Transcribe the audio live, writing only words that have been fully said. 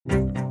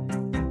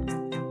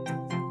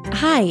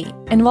Hi,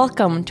 and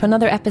welcome to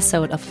another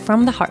episode of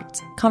From the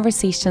Heart,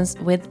 Conversations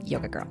with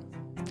Yoga Girl.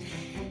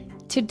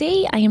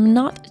 Today, I am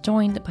not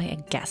joined by a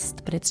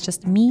guest, but it's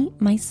just me,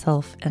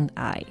 myself, and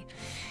I.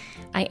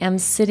 I am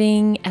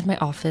sitting at my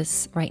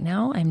office right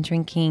now. I'm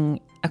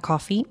drinking a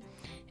coffee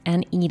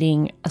and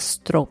eating a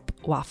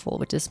stroopwafel,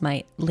 which is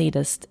my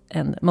latest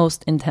and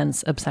most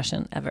intense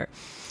obsession ever.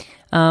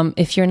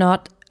 If you're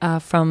not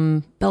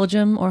from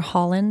Belgium or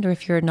Holland, or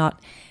if you're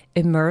not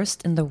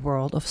immersed in the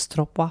world of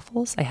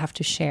stroopwafels, I have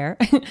to share.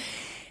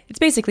 It's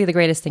basically the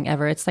greatest thing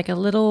ever. It's like a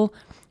little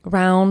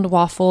round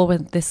waffle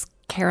with this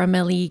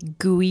caramelly,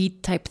 gooey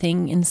type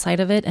thing inside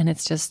of it, and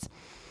it's just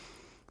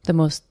the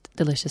most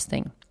delicious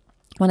thing.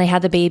 When I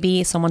had the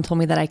baby, someone told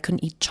me that I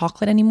couldn't eat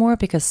chocolate anymore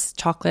because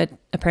chocolate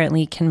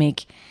apparently can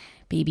make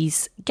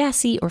babies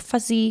gassy or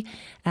fuzzy,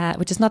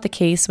 which is not the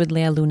case with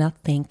Lea Luna,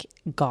 thank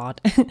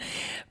God.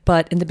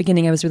 But in the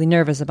beginning, I was really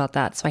nervous about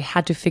that, so I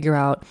had to figure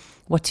out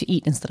what to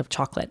eat instead of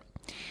chocolate.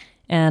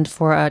 And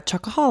for a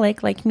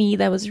chocoholic like me,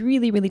 that was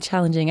really, really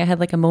challenging. I had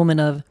like a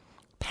moment of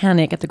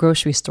panic at the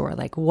grocery store,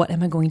 like, what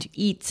am I going to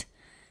eat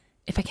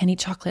if I can't eat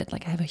chocolate?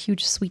 Like, I have a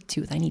huge sweet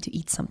tooth, I need to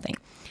eat something.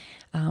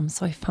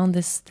 So I found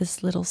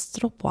this little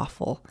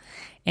stroopwafel,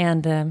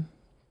 and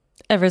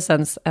ever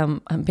since,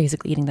 I'm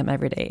basically eating them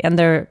every day. And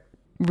they're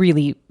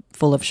really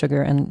full of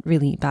sugar and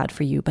really bad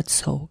for you, but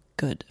so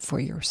good for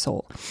your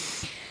soul.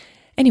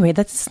 Anyway,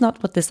 that's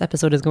not what this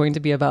episode is going to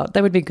be about.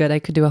 That would be good. I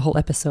could do a whole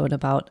episode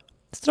about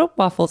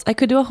stroopwafels. I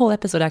could do a whole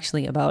episode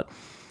actually about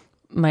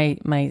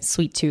my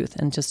sweet tooth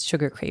and just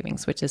sugar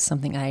cravings, which is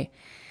something I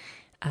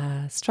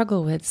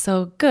struggle with.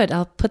 So good.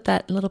 I'll put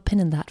that little pin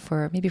in that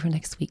for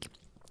next week.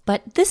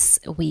 But this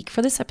week,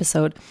 for this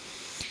episode,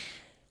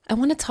 I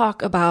want to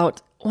talk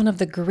about one of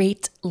the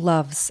great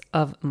loves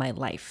of my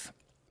life.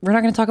 We're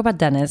not going to talk about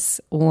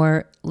Dennis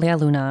or Lea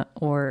Luna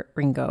or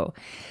Ringo.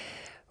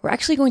 We're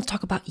actually going to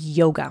talk about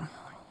yoga.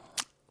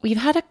 We've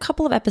had a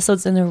couple of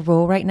episodes in a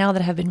row right now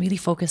that have been really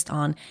focused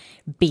on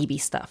baby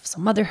stuff. So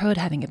motherhood,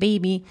 having a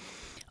baby,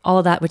 all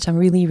of that, which I'm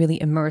really,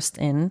 really immersed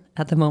in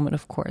at the moment,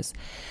 of course.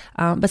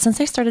 But since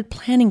I started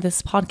planning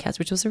this podcast,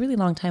 which was a really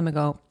long time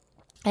ago,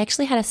 I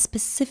actually had a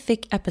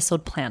specific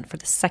episode planned for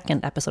the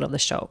second episode of the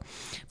show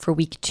for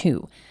week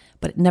 2,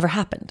 but it never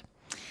happened.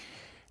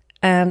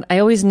 And I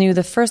always knew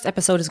the first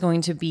episode is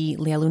going to be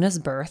Lea Luna's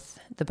birth,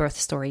 the birth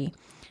story,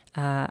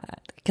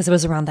 because it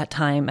was around that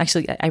time.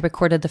 Actually, I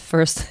recorded the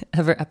first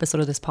ever episode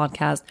of this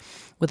podcast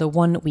with a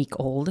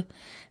 1-week-old,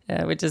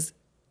 which is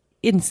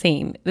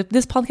insane.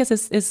 This podcast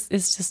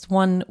is just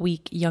 1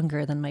 week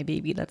younger than my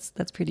baby.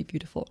 That's pretty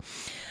beautiful.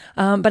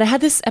 But I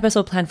had this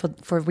episode planned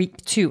for week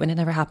 2, and it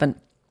never happened.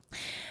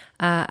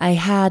 I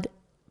had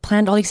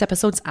planned all these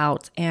episodes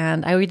out,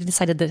 and I already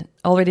decided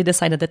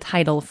the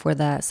title for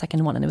the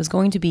second one, and it was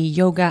going to be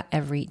Yoga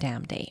Every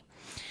Damn Day.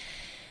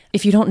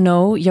 If you don't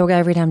know, Yoga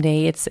Every Damn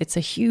Day, it's a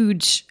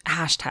huge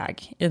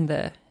hashtag in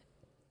the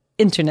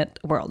internet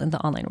world, in the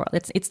online world.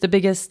 It's the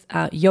biggest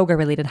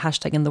yoga-related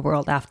hashtag in the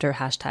world after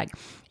hashtag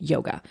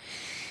yoga.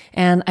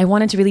 And I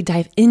wanted to really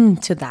dive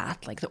into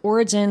that, like the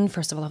origin,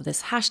 first of all, of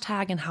this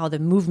hashtag and how the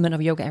movement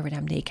of Yoga Every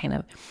Damn Day kind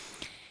of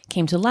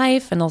came to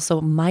life, and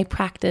also my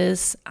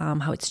practice,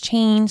 how it's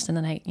changed, and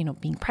then I,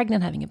 being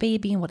pregnant, having a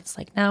baby, and what it's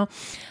like now.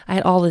 I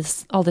had all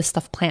this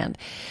stuff planned,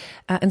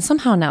 and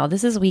somehow now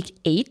this is week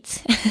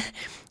 8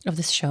 of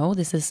this show.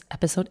 This is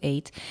episode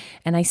 8,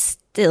 and I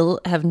still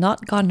have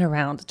not gotten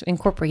around to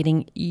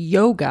incorporating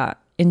yoga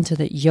into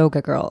the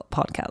Yoga Girl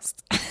podcast.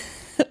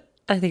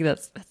 I think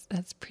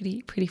that's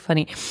pretty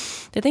funny.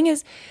 The thing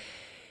is,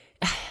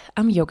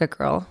 I'm a yoga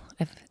girl.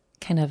 I've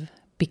kind of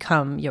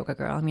become yoga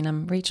girl. I mean,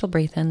 I'm Rachel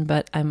Brathen,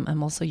 but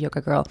I'm also yoga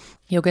girl.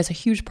 Yoga is a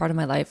huge part of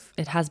my life.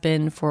 It has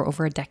been for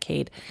over a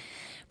decade,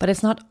 but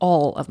it's not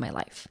all of my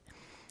life.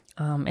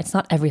 It's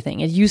not everything.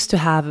 It used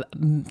to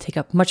take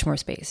up much more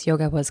space.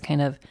 Yoga was kind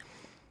of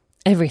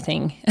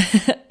everything.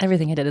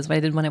 Everything I did is what I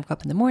did when I woke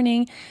up in the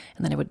morning,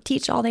 and then I would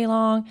teach all day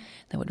long.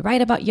 Then I would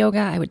write about yoga.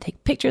 I would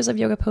take pictures of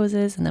yoga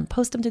poses and then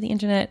post them to the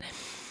internet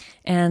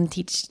and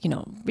teach,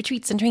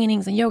 retreats and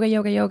trainings and yoga,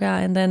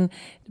 and then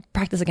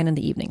practice again in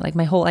the evening. Like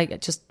I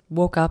just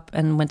woke up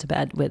and went to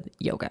bed with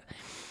yoga.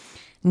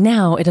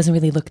 Now it doesn't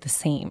really look the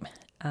same.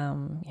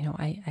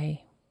 I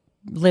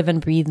live and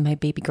breathe my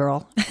baby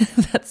girl.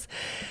 That's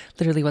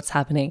literally what's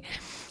happening.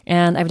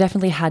 And I've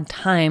definitely had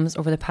times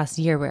over the past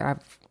year where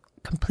I've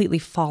completely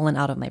fallen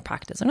out of my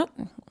practice.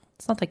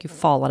 It's not like you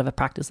fall out of a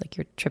practice, like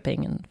you're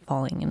tripping and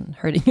falling and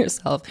hurting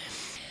yourself,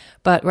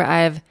 but where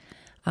I've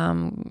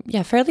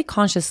fairly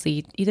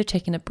consciously either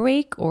taken a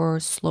break or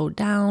slowed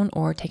down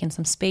or taken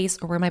some space,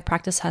 or where my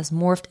practice has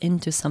morphed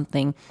into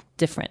something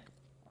different.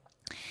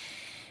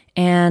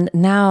 And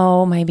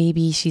now my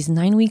baby, she's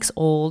 9 weeks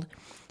old.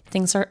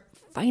 Things are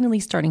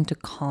finally starting to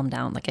calm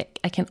down. Like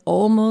I can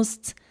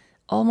almost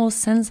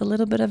sense a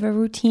little bit of a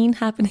routine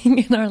happening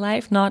in our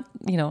life. Not,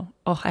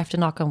 I have to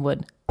knock on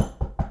wood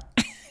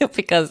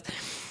because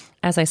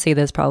as I say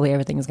this, probably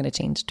everything is going to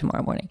change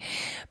tomorrow morning.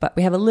 But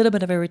we have a little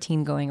bit of a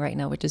routine going right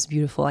now, which is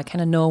beautiful. I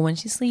kind of know when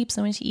she sleeps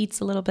and when she eats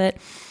a little bit.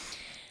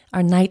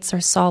 Our nights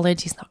are solid.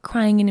 She's not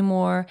crying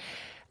anymore.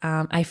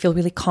 I feel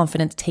really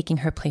confident taking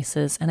her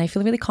places, and I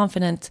feel really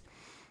confident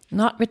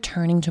not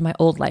returning to my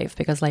old life,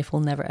 because life will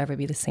never ever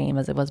be the same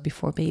as it was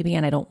before baby,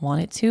 and I don't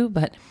want it to,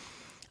 but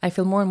I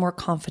feel more and more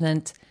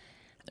confident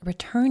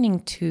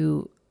returning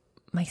to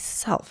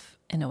myself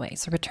in a way.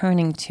 So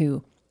returning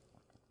to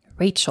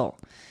Rachel.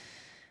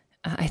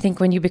 I think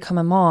when you become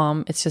a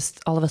mom, it's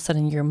just all of a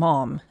sudden you're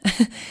mom.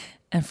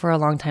 And for a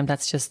long time,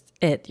 that's just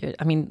it.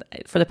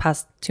 For the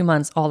past 2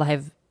 months, all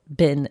I've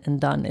been and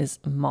done is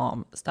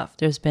mom stuff.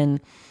 There's been,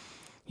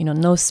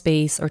 no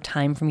space or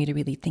time for me to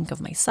really think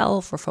of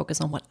myself or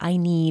focus on what I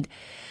need.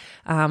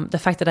 The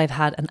fact that I've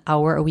had an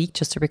hour a week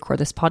just to record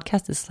this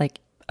podcast is like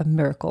a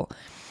miracle.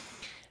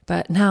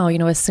 But now,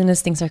 as soon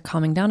as things are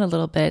calming down a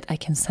little bit, I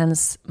can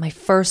sense my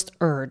first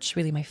urge,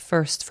 really my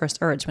first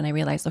urge, when I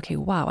realized, okay,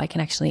 wow, I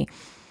can actually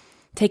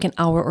take an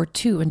hour or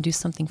two and do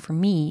something for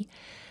me.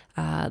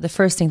 The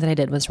first thing that I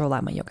did was roll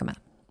out my yoga mat.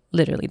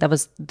 Literally, that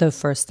was the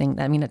first thing.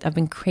 I've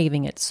been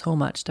craving it so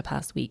much the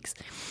past weeks.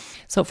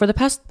 So for the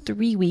past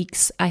 3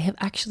 weeks, I have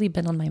actually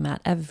been on my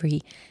mat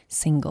every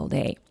single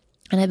day.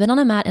 And I've been on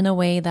a mat in a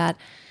way that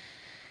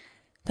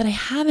I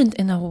haven't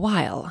in a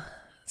while.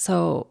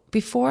 So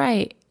before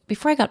I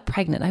got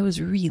pregnant, I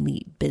was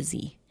really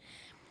busy.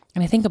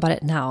 And I think about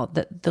it now,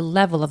 the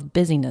level of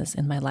busyness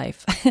in my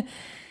life,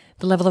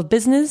 the level of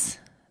business,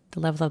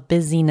 the level of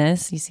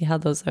busyness, you see how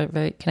those are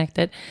very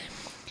connected.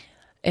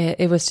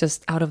 It was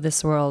just out of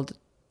this world,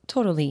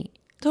 totally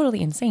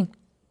insane.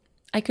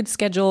 I could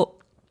schedule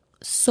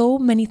so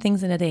many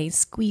things in a day,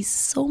 squeeze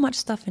so much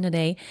stuff in a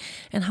day,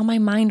 and how my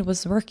mind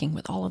was working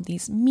with all of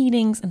these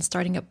meetings and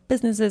starting up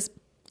businesses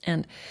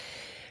and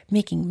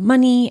making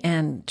money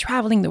and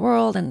traveling the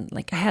world. And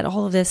I had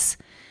all of this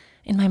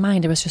in my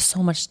mind. There was just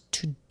so much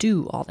to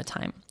do all the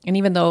time. And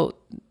even though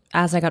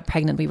as I got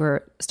pregnant, we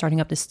were starting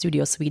up the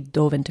studio, so we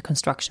dove into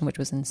construction, which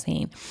was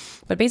insane.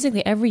 But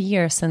basically every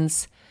year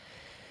since,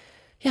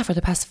 for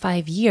the past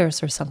 5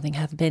 years or something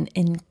have been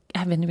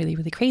really,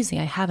 really crazy.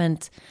 I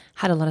haven't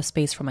had a lot of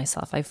space for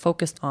myself. I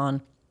focused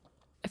on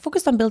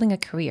building a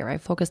career. I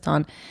focused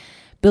on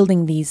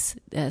building these,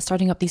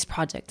 starting up these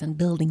projects and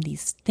building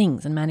these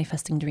things and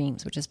manifesting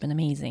dreams, which has been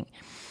amazing.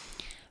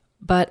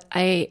 But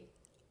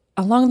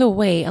along the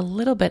way, a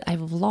little bit,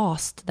 I've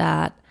lost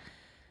that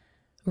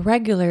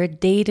regular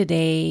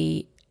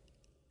day-to-day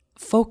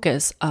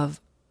focus of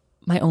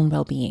my own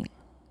well-being.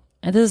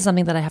 And this is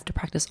something that I have to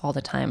practice all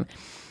the time.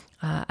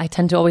 I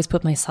tend to always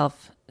put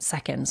myself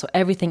second. So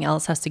everything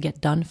else has to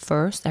get done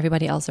first.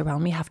 Everybody else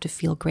around me have to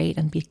feel great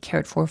and be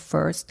cared for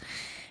first.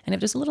 And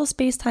if there's a little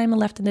space time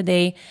left in the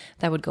day,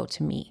 that would go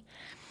to me.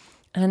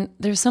 And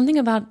there's something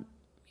about,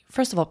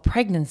 first of all,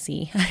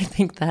 pregnancy. I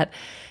think that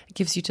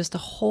gives you just a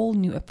whole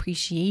new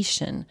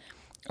appreciation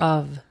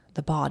of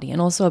the body.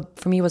 And also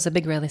for me, it was a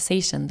big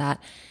realization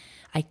that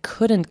I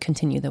couldn't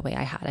continue the way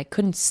I had. I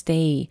couldn't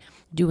stay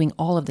doing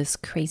all of this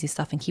crazy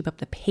stuff and keep up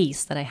the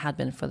pace that I had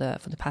been for the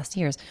past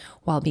years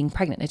while being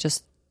pregnant. It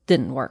just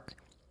didn't work.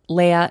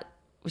 Leia,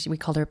 we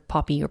called her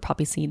Poppy or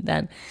Poppy Seed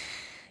then,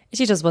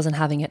 she just wasn't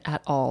having it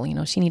at all.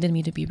 She needed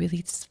me to be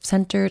really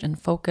centered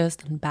and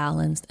focused and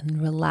balanced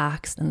and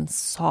relaxed and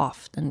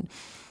soft and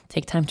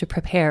take time to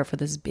prepare for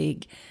this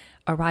big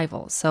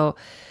arrival. So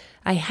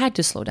I had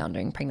to slow down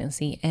during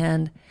pregnancy,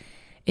 and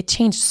it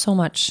changed so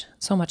much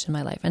in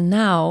my life. And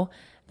now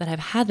that I've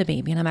had the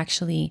baby and I'm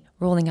actually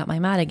rolling out my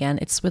mat again,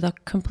 it's with a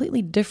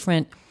completely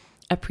different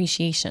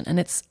appreciation. And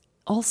it's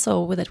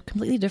also with a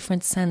completely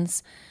different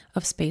sense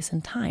of space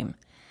and time.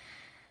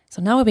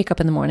 So now I wake up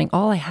in the morning,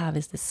 all I have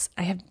is this,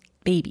 I have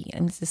baby,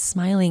 and it's this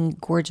smiling,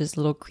 gorgeous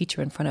little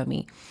creature in front of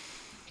me.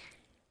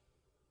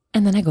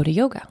 And then I go to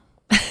yoga.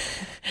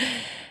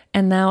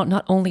 And now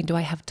not only do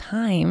I have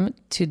time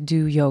to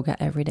do yoga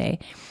every day,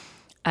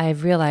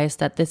 I've realized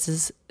that this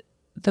is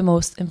the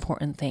most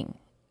important thing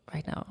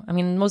right now.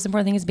 The most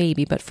important thing is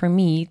baby, but for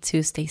me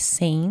to stay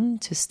sane,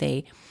 to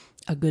stay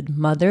a good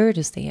mother,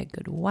 to stay a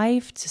good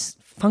wife, to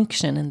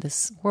function in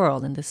this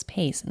world, in this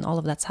pace, and all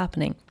of that's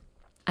happening,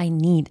 I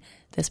need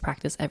this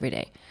practice every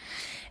day.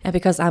 And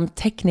because I'm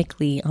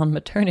technically on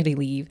maternity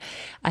leave,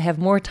 I have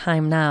more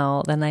time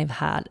now than I've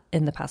had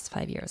in the past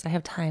 5 years. I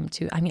have time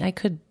to, I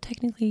could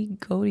technically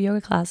go to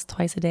yoga class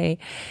twice a day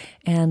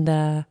and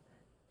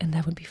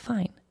that would be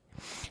fine.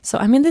 So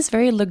I'm in this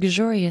very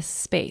luxurious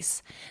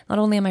space. Not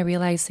only am I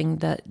realizing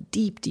the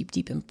deep, deep,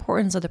 deep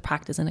importance of the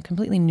practice in a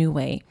completely new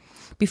way.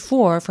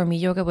 Before, for me,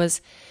 yoga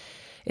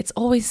it's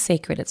always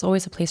sacred. It's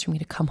always a place for me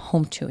to come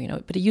home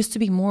to, but it used to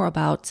be more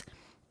about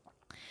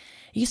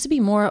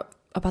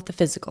the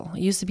physical.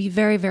 It used to be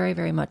very, very,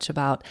 very much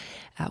about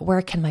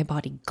where can my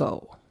body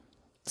go.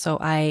 So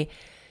I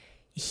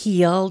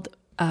healed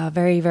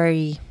very,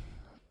 very,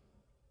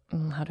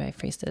 how do I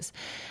phrase this?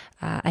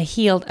 I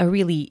healed a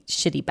really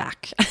shitty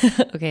back.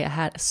 Okay, I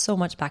had so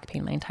much back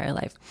pain my entire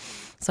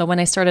life. So when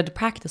I started to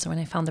practice, or when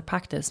I found the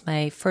practice,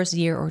 my first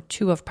year or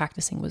two of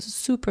practicing was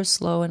super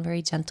slow and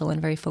very gentle and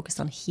very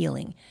focused on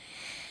healing.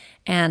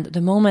 And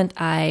the moment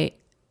I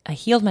I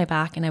healed my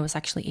back and I was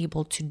actually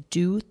able to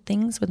do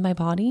things with my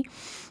body.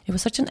 It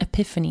was such an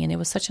epiphany and it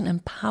was such an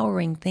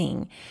empowering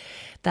thing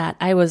that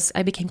I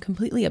became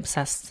completely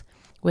obsessed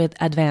with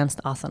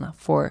advanced asana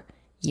for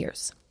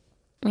years.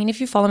 I mean,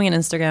 if you follow me on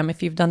Instagram,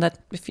 if you've done that,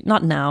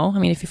 not now, I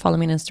mean, if you follow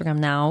me on Instagram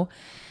now,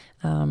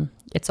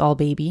 it's all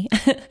baby.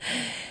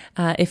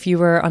 If you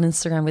were on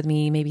Instagram with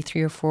me, maybe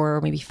 3 or 4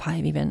 or maybe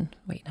 5 even,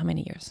 wait, how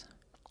many years?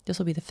 This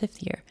will be the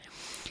 5th year.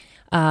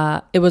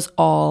 It was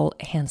all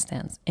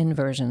handstands,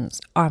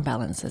 inversions, arm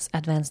balances,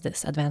 advanced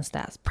this, advanced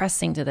that,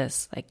 pressing to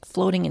this, like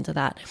floating into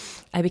that.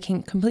 I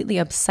became completely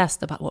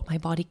obsessed about what my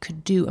body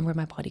could do and where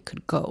my body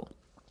could go.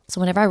 So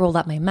whenever I rolled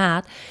out my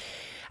mat,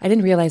 I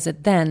didn't realize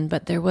it then,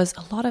 but there was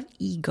a lot of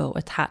ego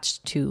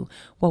attached to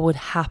what would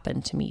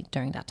happen to me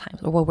during that time,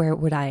 or where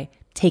would I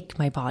take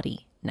my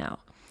body now.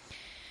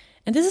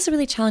 And this is a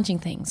really challenging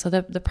thing. So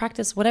the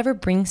practice, whatever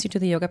brings you to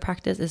the yoga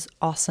practice, is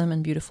awesome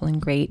and beautiful and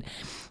great.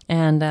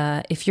 And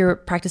if you're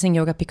practicing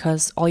yoga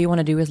because all you want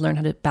to do is learn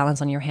how to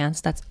balance on your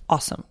hands, that's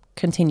awesome.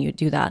 Continue,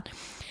 do that.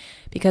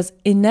 Because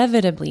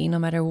inevitably, no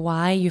matter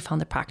why you found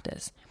the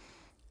practice,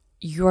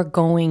 you're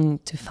going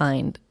to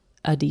find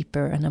a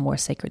deeper and a more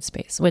sacred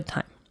space with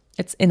time.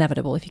 It's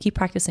inevitable. If you keep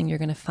practicing, you're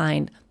going to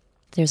find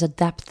there's a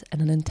depth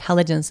and an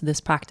intelligence to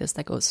this practice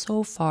that goes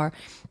so far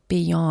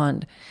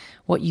beyond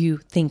what you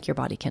think your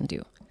body can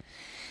do.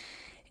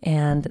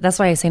 And that's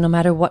why I say no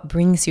matter what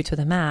brings you to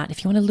the mat,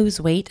 if you want to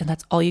lose weight and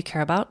that's all you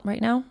care about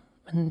right now,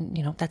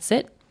 and that's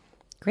it,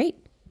 great,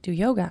 do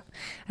yoga.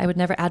 I would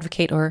never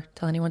advocate or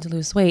tell anyone to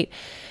lose weight,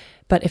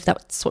 but if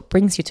that's what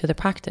brings you to the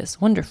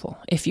practice, wonderful.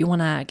 If you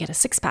want to get a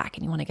 6-pack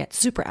and you want to get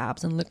super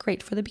abs and look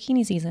great for the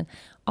bikini season,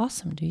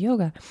 awesome, do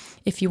yoga.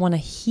 If you want to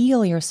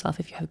heal yourself,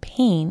 if you have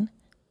pain,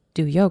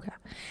 do yoga.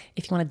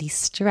 If you want to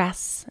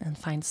de-stress and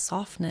find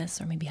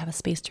softness or maybe have a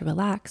space to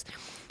relax,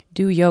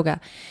 do yoga.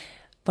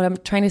 What I'm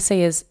trying to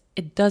say is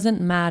it doesn't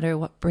matter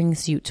what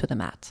brings you to the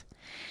mat.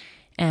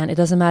 And it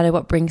doesn't matter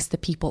what brings the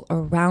people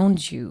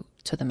around you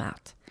to the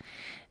mat.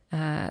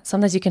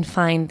 Sometimes you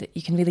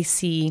can really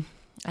see,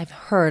 I've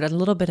heard a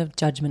little bit of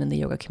judgment in the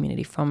yoga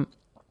community from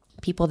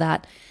people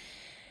that,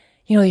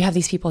 you have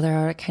these people that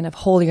are kind of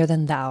holier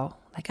than thou.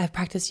 Like, I've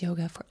practiced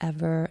yoga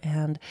forever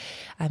and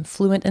I'm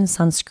fluent in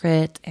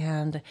Sanskrit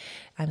and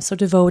I'm so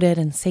devoted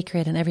and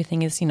sacred and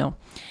everything is,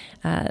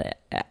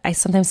 I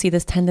sometimes see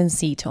this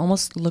tendency to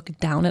almost look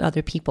down at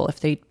other people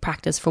if they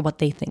practice for what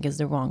they think is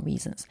the wrong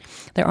reasons.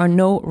 There are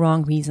no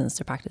wrong reasons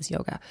to practice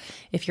yoga.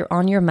 If you're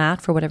on your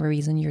mat for whatever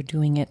reason, you're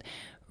doing it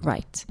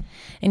right.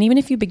 And even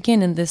if you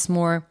begin in this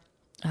more,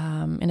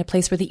 in a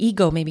place where the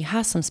ego maybe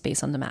has some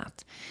space on the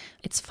mat,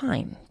 it's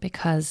fine,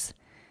 because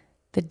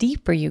the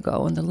deeper you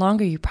go and the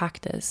longer you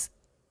practice,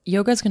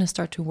 yoga is going to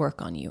start to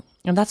work on you.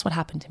 And that's what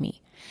happened to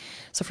me.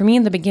 So for me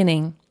in the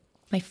beginning,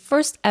 my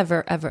first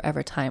ever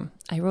time,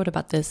 I wrote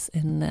about this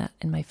in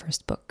my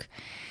first book.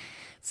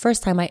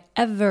 First time I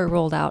ever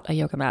rolled out a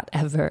yoga mat,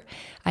 ever.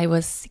 I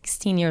was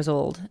 16 years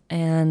old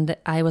and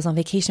I was on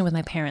vacation with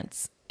my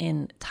parents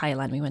in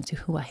Thailand. We went to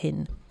Hua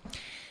Hin.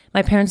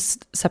 My parents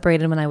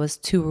separated when I was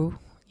 2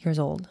 years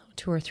old,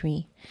 2 or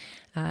 3.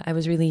 I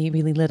was really,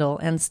 really little,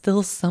 and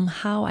still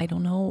somehow, I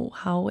don't know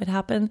how it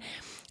happened,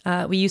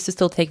 we used to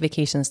still take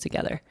vacations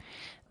together.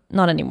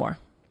 Not anymore.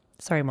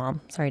 Sorry, Mom.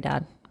 Sorry,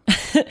 Dad.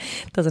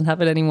 Doesn't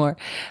happen anymore.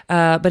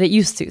 But it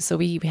used to. So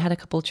we had a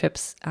couple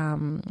trips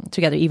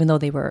together, even though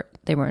they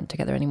weren't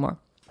together anymore.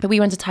 But we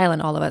went to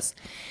Thailand, all of us.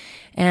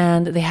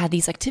 And they had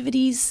these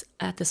activities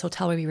at this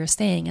hotel where we were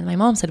staying. And my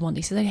mom said one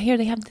day, she said, "Here,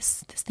 they have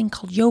this thing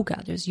called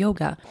yoga. There's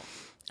yoga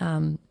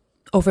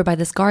over by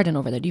this garden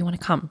over there. Do you want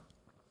to come?"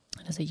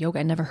 And I said, yoga,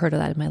 I never heard of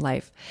that in my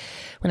life.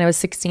 When I was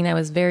 16, I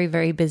was very,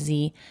 very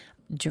busy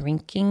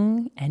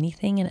drinking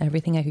anything and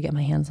everything I could get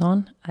my hands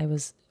on. I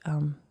was,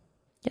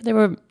 there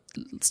were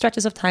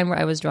stretches of time where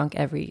I was drunk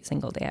every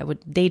single day. I would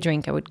day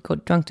drink. I would go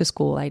drunk to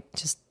school. I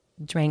just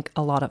drank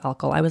a lot of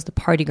alcohol. I was the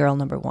party girl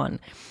number 1.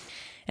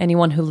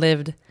 Anyone who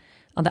lived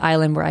on the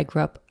island where I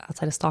grew up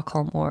outside of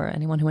Stockholm, or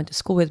anyone who went to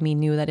school with me,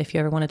 knew that if you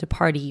ever wanted to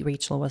party,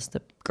 Rachel was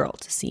the girl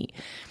to see.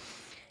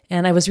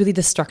 And I was really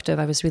destructive.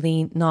 I was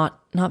really not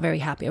very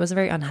happy. I was a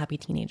very unhappy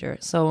teenager.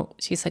 So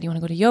she said, "You want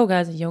to go to yoga?"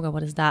 I said, "Yoga,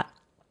 what is that?"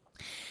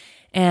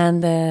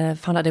 And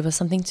found out it was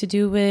something to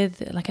do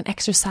with like an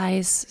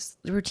exercise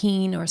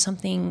routine or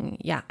something.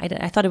 Yeah,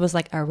 I thought it was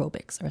like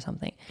aerobics or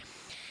something.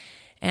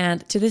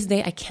 And to this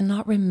day, I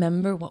cannot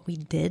remember what we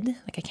did.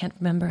 Like, I can't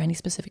remember any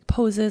specific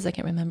poses. I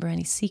can't remember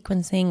any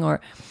sequencing, or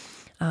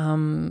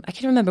I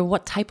can't remember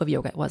what type of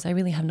yoga it was. I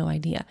really have no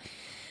idea.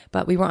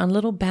 But we were on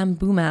little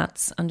bamboo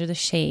mats under the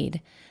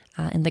shade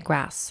in the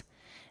grass.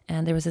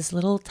 And there was this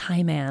little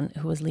Thai man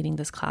who was leading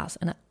this class.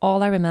 And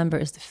all I remember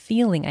is the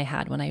feeling I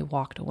had when I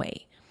walked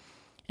away.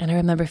 And I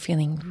remember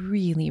feeling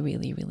really,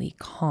 really, really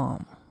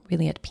calm,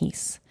 really at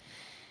peace.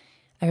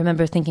 I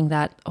remember thinking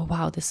that, oh,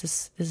 wow, this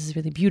is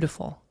really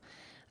beautiful.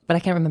 But I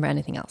can't remember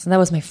anything else. And that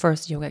was my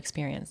first yoga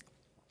experience.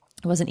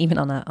 It wasn't even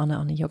on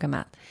a yoga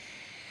mat.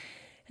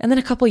 And then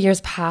a couple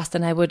years passed,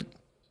 and I would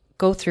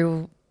go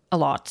through a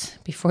lot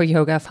before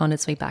yoga found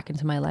its way back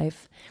into my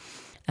life.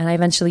 And I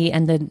eventually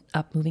ended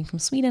up moving from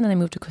Sweden and I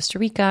moved to Costa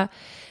Rica.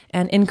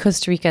 And in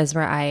Costa Rica is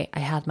where I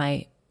had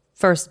my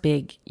first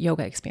big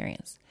yoga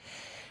experience.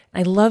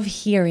 I love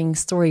hearing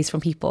stories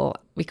from people.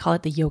 We call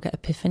it the yoga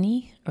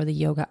epiphany or the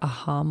yoga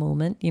aha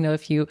moment. You know,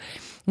 if you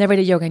never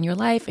did yoga in your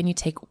life and you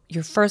take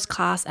your first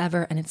class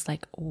ever and it's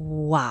like,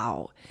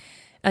 wow.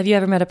 Have you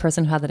ever met a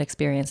person who had that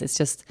experience? It's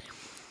just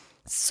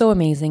so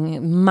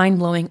amazing,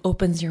 mind-blowing,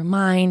 opens your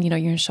mind. You know,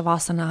 you're in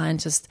Shavasana and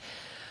just,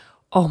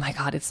 oh my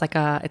God, it's like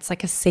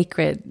a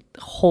sacred,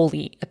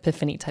 holy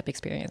epiphany type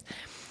experience.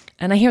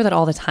 And I hear that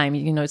all the time.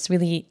 You know, it's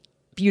really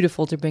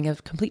beautiful to bring a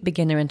complete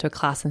beginner into a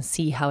class and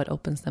see how it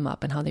opens them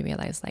up and how they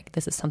realize like,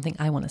 this is something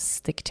I want to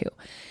stick to.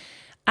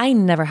 I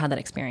never had that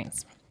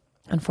experience.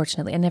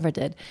 Unfortunately, I never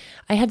did.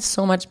 I had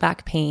so much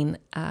back pain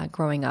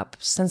growing up.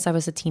 Since I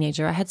was a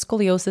teenager, I had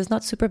scoliosis,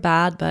 not super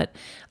bad, but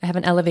I have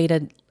an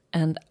elevated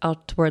and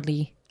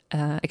outwardly,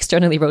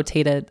 externally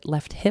rotated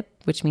left hip,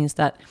 which means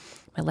that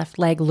my left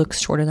leg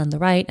looks shorter than the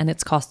right, and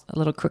it's caused a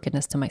little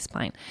crookedness to my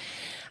spine.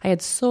 I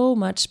had so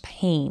much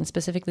pain,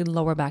 specifically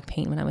lower back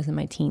pain when I was in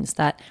my teens,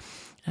 that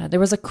there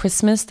was a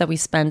Christmas that we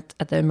spent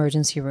at the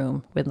emergency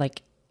room with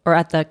or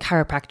at the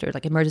chiropractor,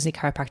 like emergency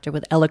chiropractor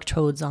with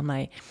electrodes on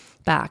my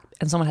back.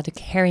 And someone had to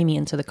carry me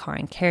into the car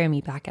and carry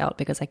me back out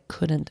because I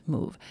couldn't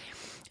move.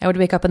 I would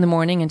wake up in the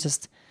morning and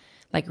just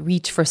like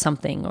reach for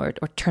something or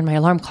turn my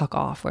alarm clock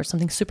off or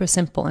something super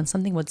simple and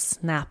something would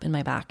snap in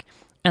my back.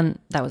 And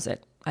that was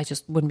it. I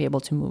just wouldn't be able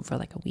to move for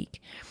like a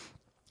week.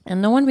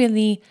 And no one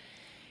really,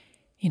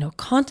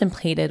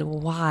 contemplated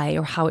why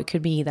or how it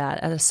could be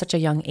that at such a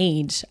young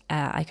age,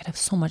 I could have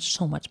so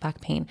much back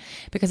pain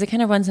because it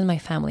kind of runs in my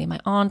family. My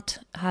aunt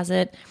has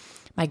it.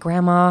 My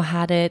grandma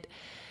had it.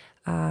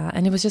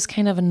 And it was just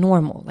kind of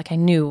normal. Like I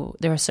knew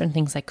there were certain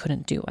things I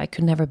couldn't do. I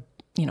could never,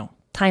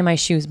 tie my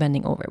shoes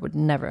bending over. It would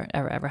never,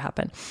 ever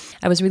happen.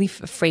 I was really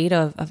afraid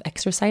of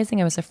exercising.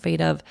 I was afraid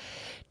of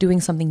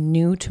doing something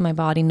new to my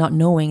body, not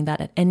knowing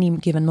that at any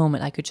given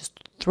moment I could just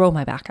throw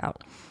my back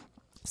out.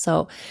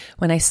 So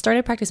when I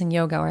started practicing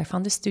yoga, or I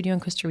found this studio in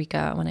Costa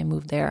Rica when I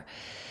moved there,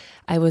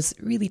 I was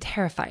really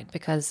terrified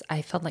because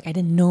I felt like I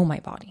didn't know my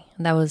body.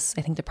 And that was,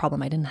 I think, the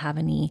problem. I didn't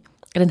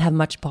have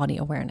much body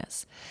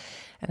awareness.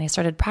 And I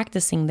started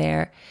practicing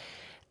there,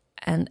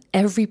 and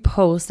every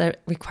pose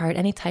that required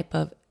any type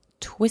of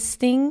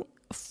twisting,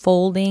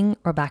 folding,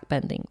 or back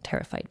bending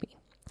terrified me.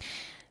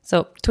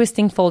 So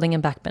twisting, folding,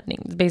 and back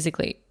bending,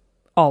 basically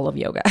all of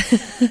yoga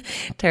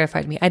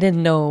terrified me. I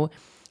didn't know,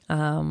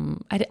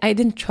 I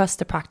didn't trust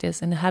the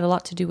practice, and it had a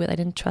lot to do with I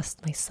didn't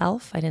trust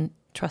myself. I didn't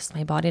trust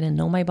my body. I didn't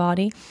know my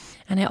body.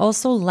 And I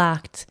also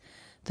lacked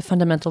the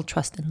fundamental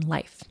trust in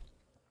life.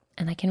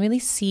 And I can really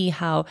see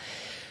how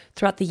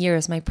throughout the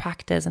years, my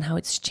practice and how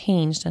it's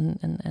changed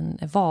and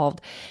evolved,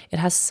 it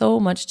has so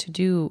much to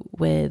do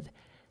with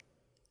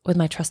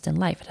my trust in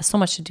life. It has so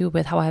much to do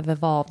with how I've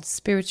evolved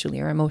spiritually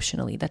or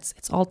emotionally.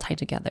 It's all tied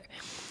together.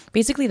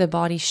 Basically, the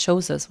body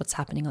shows us what's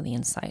happening on the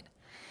inside.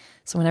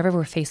 So whenever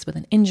we're faced with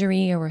an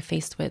injury or we're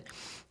faced with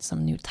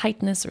some new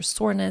tightness or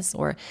soreness,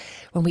 or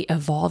when we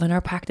evolve in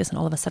our practice and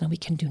all of a sudden we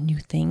can do new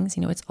things,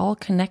 it's all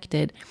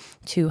connected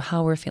to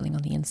how we're feeling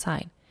on the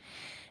inside.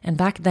 And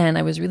back then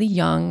I was really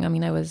young.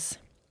 I was,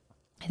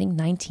 I think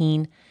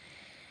 19,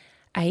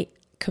 I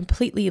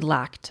completely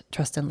lacked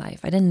trust in life.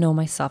 I didn't know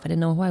myself. I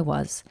didn't know who I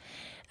was.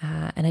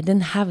 And I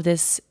didn't have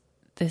this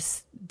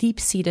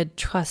deep-seated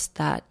trust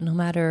that no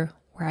matter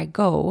where I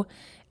go,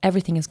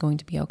 everything is going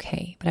to be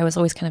okay. But I was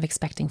always kind of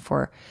expecting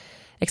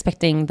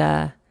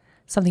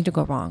something to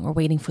go wrong or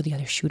waiting for the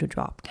other shoe to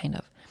drop, kind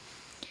of.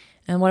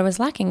 And what I was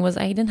lacking was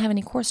I didn't have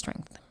any core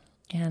strength.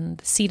 And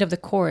the seat of the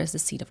core is the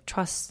seat of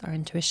trust. Our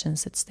intuition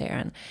sits there.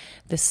 And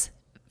this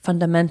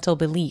fundamental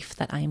belief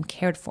that I am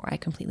cared for, I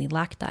completely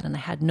lacked that. And I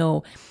had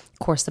no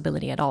core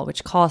stability at all,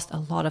 which caused a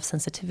lot of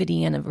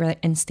sensitivity and a very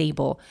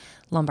unstable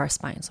lumbar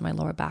spine. So my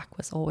lower back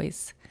was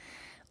always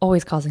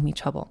causing me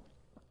trouble.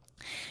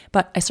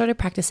 But I started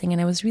practicing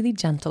and I was really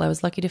gentle. I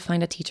was lucky to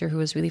find a teacher who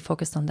was really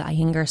focused on the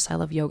Iyengar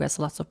style of yoga.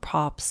 So lots of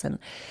props and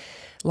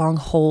long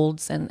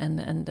holds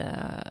and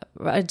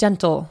a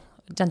gentle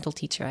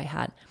teacher I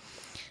had.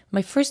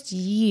 My first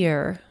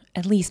year,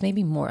 at least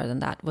maybe more than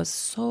that, was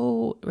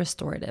so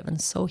restorative and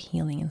so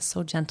healing and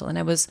so gentle. And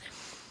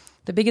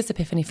the biggest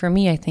epiphany for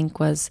me, I think,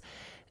 was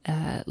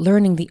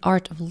learning the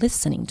art of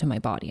listening to my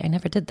body. I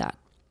never did that.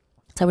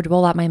 So I would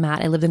roll out my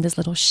mat. I lived in this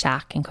little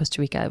shack in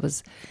Costa Rica. It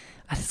was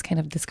this kind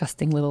of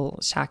disgusting little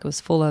shack. It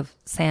was full of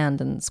sand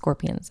and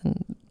scorpions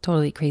and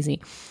totally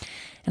crazy.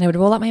 And I would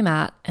roll out my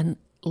mat and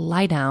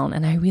lie down.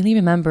 And I really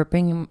remember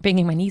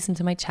bringing my knees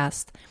into my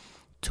chest,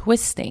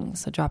 twisting.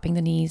 So dropping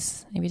the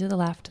knees maybe to the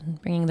left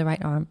and bringing the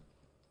right arm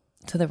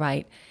to the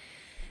right,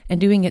 and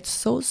doing it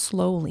so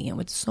slowly and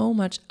with so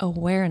much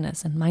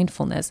awareness and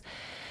mindfulness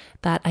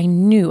that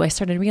I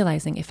started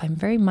realizing if I'm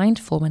very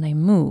mindful when I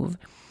move,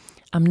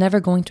 I'm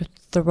never going to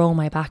throw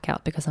my back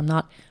out because I'm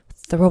not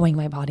throwing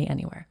my body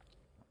anywhere,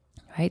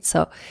 right?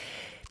 So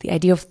the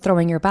idea of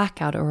throwing your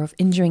back out or of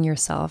injuring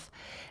yourself,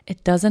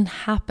 it doesn't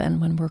happen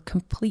when we're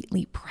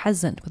completely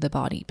present with the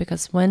body,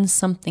 because when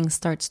something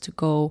starts to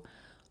go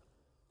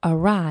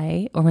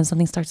awry, or when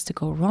something starts to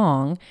go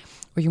wrong,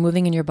 or you're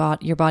moving in your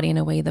body in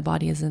a way the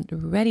body isn't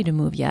ready to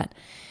move yet,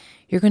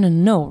 you're going to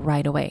know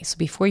right away. So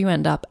before you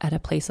end up at a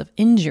place of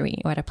injury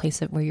or at a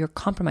place where you're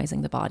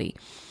compromising the body,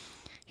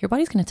 your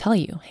body's going to tell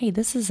you, hey,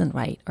 this isn't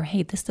right, or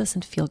hey, this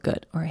doesn't feel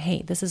good, or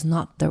hey, this is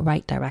not the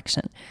right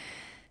direction.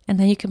 And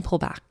then you can pull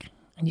back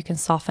and you can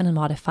soften and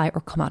modify or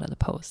come out of the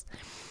pose.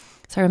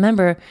 So I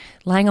remember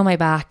lying on my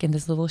back in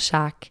this little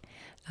shack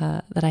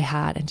that I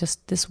had, and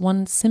just this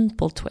one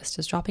simple twist,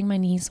 just dropping my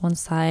knees one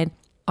side,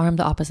 arm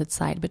the opposite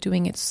side, but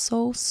doing it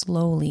so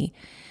slowly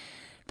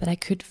that I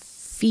could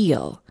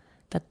feel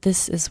that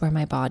this is where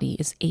my body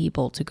is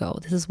able to go.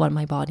 This is what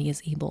my body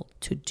is able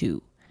to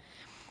do.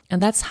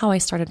 And that's how I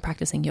started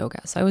practicing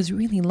yoga. So I was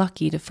really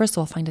lucky to, first of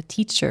all, find a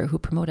teacher who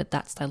promoted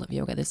that style of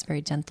yoga, this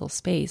very gentle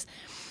space.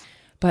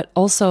 But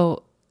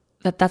also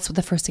that's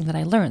the first thing that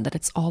I learned, that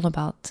it's all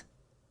about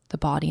the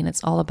body, and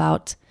it's all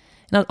about,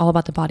 not all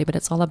about the body, but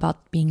it's all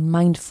about being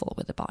mindful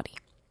with the body.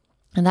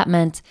 And that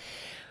meant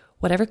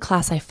whatever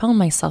class I found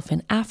myself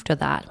in after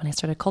that, when I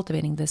started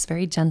cultivating this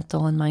very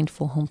gentle and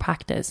mindful home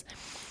practice,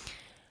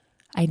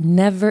 I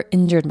never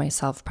injured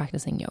myself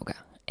practicing yoga.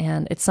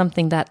 And it's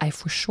something that I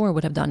for sure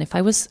would have done if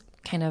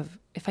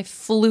I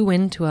flew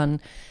into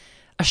an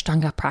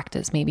Ashtanga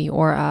practice maybe,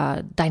 or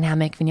a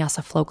dynamic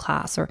vinyasa flow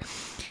class, or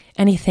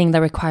anything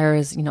that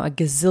requires, a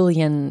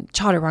gazillion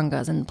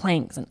chaturangas and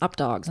planks and up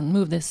dogs and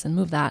move this and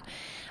move that.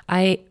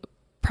 I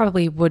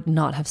probably would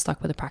not have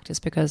stuck with the practice,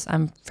 because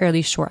I'm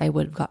fairly sure I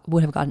would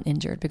have gotten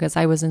injured, because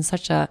I was in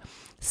such a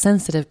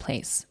sensitive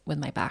place with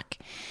my back.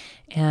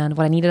 And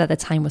what I needed at the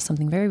time was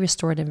something very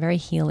restorative, very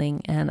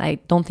healing. And I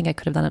don't think I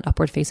could have done an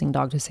upward facing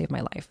dog to save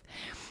my life.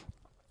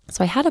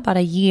 So I had about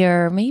a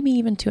year, maybe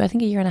even two, I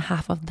think a year and a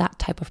half of that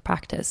type of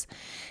practice.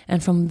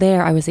 And from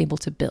there, I was able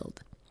to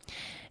build.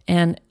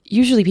 And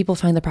usually people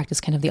find the practice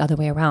kind of the other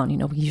way around.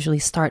 We usually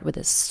start with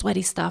this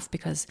sweaty stuff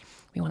because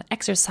we want to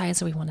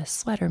exercise, or we want to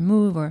sweat or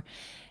move, or,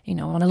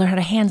 want to learn how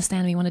to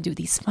handstand. We want to do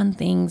these fun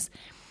things.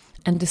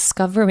 And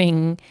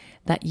discovering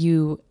that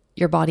your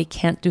body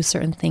can't do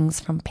certain things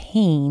from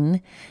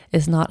pain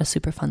is not a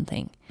super fun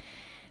thing.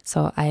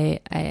 So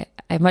I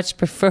much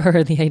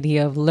prefer the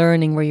idea of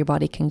learning where your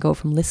body can go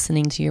from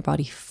listening to your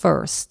body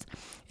first,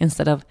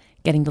 instead of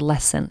getting the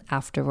lesson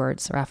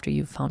afterwards, or after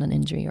you've found an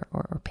injury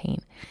or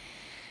pain.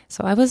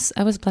 So I was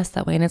blessed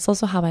that way. And it's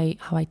also how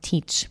I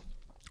teach.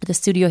 At the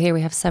studio here,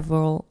 we have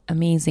several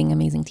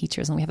amazing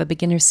teachers, and we have a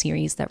beginner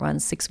series that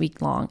runs 6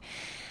 weeks long.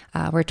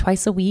 We're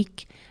twice a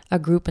week, a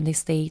group, and they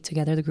stay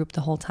together, the group,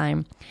 the whole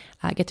time.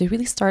 I get to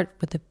really start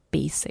with the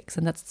basics.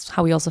 And that's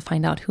how we also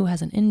find out who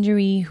has an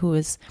injury, who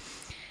is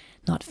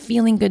not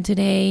feeling good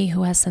today,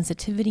 who has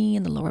sensitivity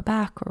in the lower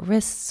back or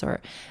wrists, or,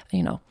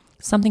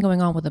 something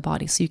going on with the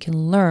body. So you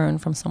can learn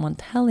from someone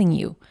telling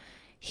you,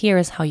 here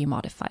is how you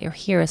modify, or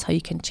here is how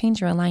you can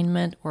change your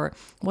alignment, or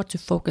what to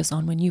focus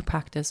on when you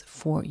practice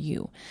for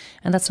you.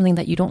 And that's something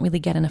that you don't really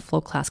get in a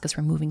flow class, because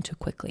we're moving too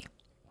quickly.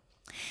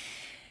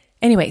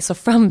 Anyway, so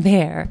from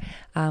there,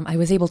 I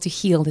was able to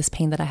heal this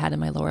pain that I had in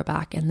my lower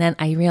back. And then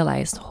I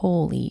realized,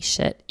 holy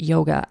shit,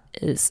 yoga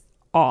is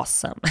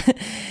awesome.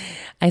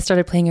 I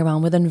started playing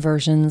around with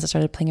inversions. I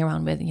started playing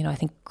around with, I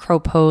think crow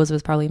pose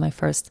was probably my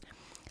first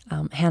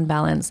hand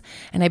balance.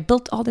 And I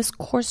built all this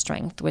core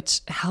strength,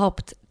 which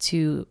helped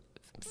to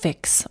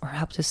fix or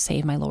helped to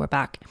save my lower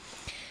back.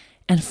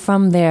 And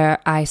from there,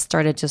 I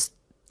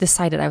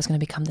decided I was going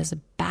to become this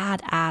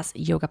badass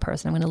yoga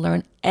person. I'm going to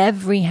learn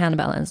every hand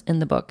balance in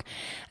the book.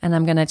 And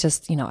I'm going to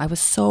just, I was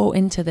so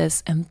into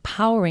this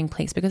empowering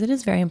place, because it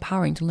is very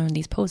empowering to learn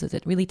these poses.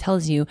 It really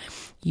tells you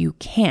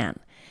can.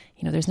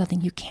 There's nothing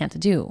you can't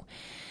do.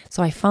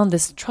 So I found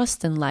this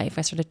trust in life.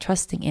 I started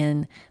trusting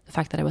in the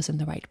fact that I was in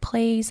the right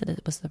place, that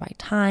it was the right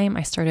time.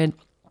 I started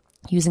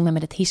using my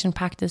meditation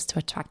practice to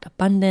attract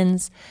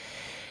abundance.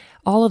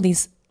 All of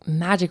these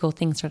magical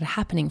things started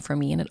happening for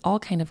me. And it all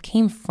kind of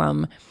came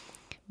from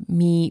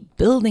me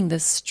building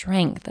this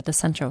strength at the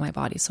center of my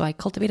body. So I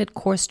cultivated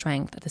core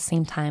strength at the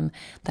same time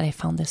that I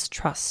found this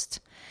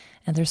trust.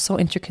 And they're so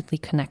intricately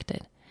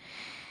connected.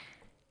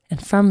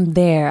 And from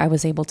there, I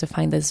was able to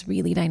find this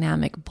really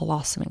dynamic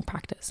blossoming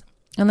practice.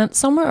 And then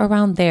somewhere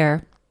around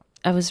there,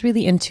 I was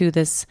really into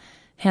this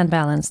hand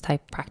balance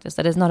type practice.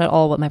 That is not at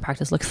all what my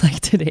practice looks like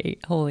today.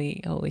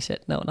 Holy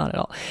shit. No, not at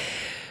all.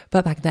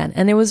 But back then.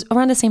 And it was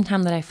around the same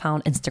time that I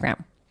found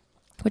Instagram,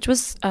 which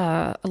was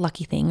a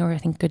lucky thing, or I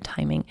think good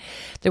timing.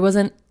 There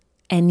wasn't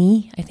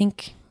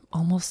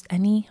almost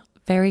any,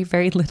 very,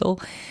 very little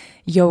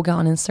yoga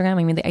on Instagram.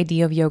 I mean, the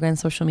idea of yoga and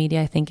social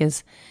media, I think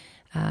is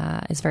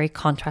very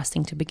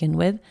contrasting to begin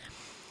with.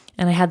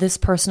 And I had this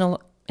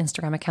personal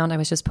Instagram account. I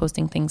was just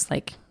posting things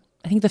like,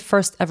 I think the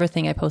first ever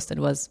thing I posted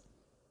was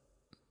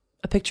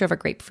a picture of a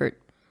grapefruit.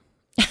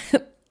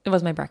 It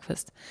was my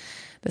breakfast.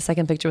 The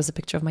second picture was a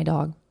picture of my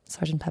dog,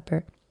 Sgt.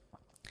 Pepper.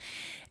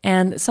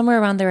 And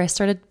somewhere around there, I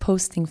started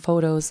posting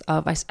photos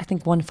of, I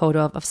think one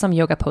photo of some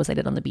yoga pose I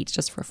did on the beach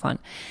just for fun.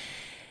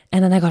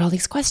 And then I got all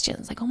these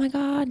questions like, oh my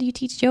God, do you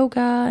teach yoga?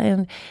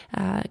 And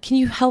can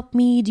you help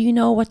me? Do you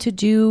know what to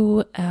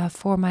do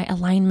for my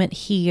alignment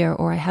here?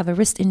 Or I have a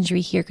wrist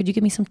injury here. Could you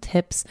give me some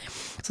tips?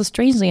 So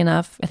strangely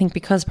enough, I think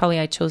because probably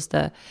I chose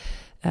the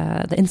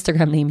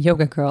Instagram name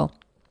Yoga Girl,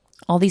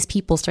 all these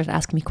people started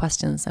asking me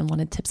questions and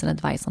wanted tips and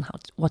advice on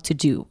what to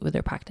do with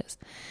their practice.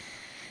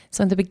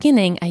 So in the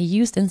beginning, I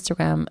used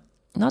Instagram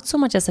not so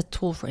much as a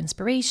tool for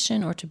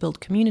inspiration or to build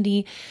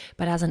community,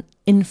 but as an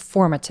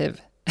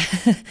informative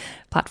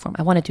platform.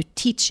 I wanted to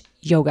teach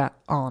yoga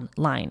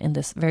online in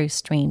this very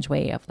strange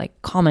way of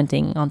like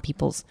commenting on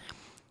people's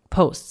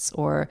posts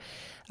or,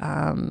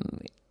 I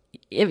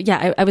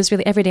was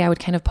really, every day I would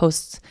kind of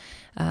post,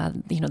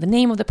 the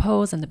name of the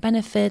pose and the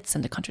benefits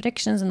and the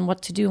contradictions and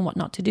what to do and what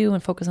not to do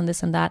and focus on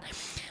this and that,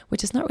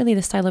 which is not really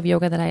the style of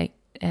yoga that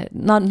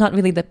not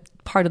really the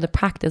part of the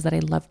practice that I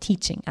love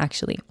teaching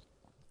actually.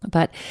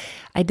 But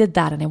I did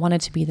that and I wanted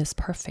to be this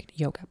perfect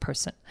yoga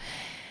person.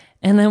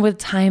 And then with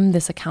time,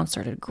 this account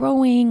started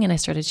growing and I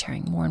started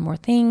sharing more and more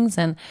things.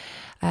 And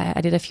I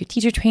did a few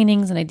teacher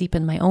trainings and I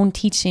deepened my own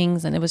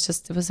teachings. And it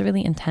was a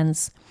really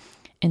intense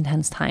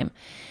time.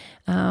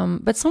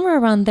 But somewhere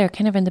around there,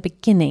 kind of in the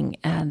beginning,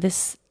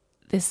 this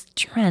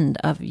trend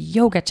of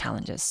yoga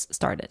challenges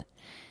started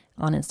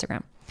on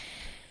Instagram.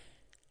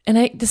 And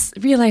I just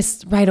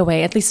realized right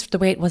away, at least the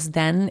way it was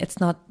then, it's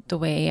not the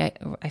way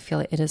I feel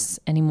it is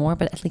anymore,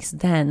 but at least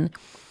then,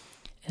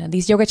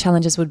 these yoga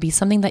challenges would be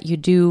something that you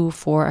do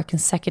for a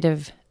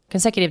consecutive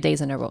days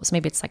in a row. So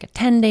maybe it's like a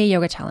 10-day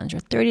yoga challenge or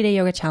 30-day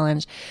yoga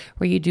challenge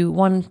where you do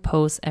one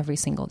pose every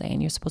single day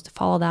and you're supposed to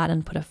follow that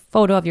and put a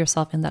photo of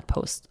yourself in that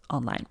post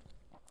online.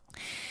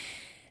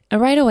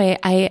 And right away,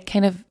 I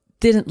kind of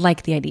didn't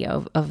like the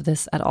idea of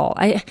this at all.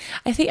 I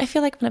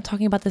feel like when I'm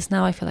talking about this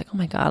now, I feel like, oh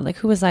my God, like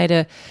who was I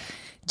to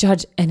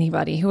judge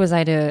anybody? Who was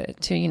I to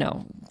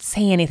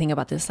say anything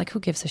about this? Like who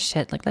gives a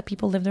shit? Like let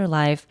people live their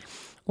life,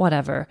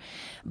 whatever.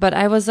 But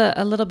I was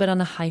a little bit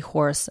on a high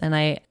horse and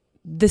I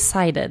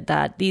decided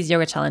that these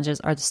yoga challenges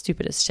are the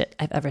stupidest shit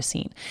I've ever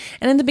seen.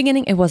 And in the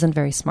beginning, it wasn't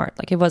very smart.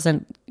 Like it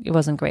wasn't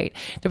great.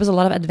 There was a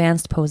lot of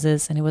advanced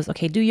poses and it was,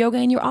 okay, do yoga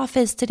in your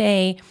office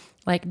today.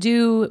 Like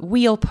do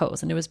wheel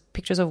pose. And there was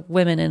pictures of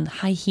women in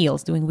high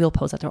heels doing wheel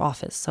pose at their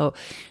office. So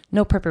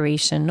no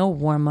preparation, no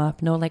warm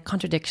up, no like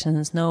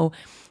contradictions, no,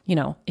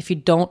 if you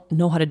don't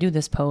know how to do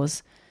this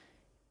pose,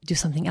 do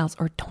something else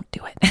or don't do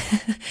it.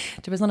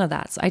 There was none of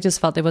that. So I just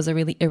felt it was a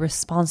really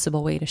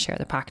irresponsible way to share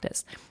the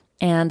practice.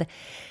 And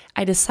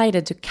I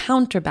decided to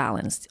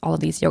counterbalance all of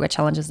these yoga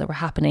challenges that were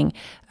happening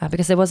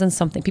because it wasn't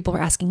something people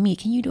were asking me,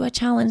 can you do a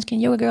challenge? Can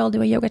Yoga Girl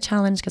do a yoga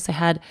challenge? Because I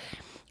had,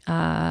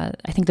 I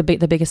think the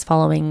biggest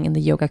following in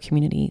the yoga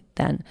community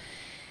then.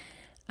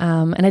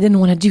 And I didn't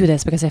want to do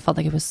this because I felt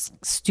like it was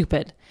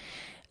stupid.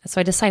 So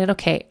I decided,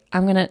 okay,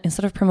 I'm going to,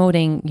 instead of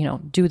promoting,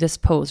 do this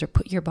pose or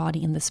put your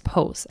body in this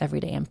pose every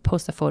day and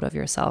post a photo of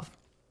yourself,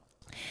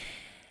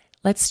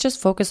 let's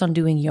just focus on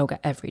doing yoga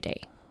every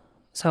day.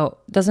 So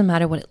it doesn't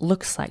matter what it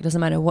looks like,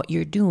 doesn't matter what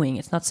you're doing.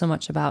 It's not so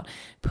much about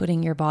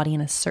putting your body in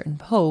a certain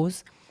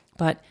pose,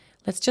 but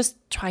let's just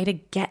try to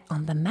get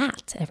on the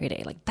mat every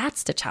day. Like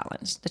that's the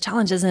challenge. The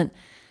challenge isn't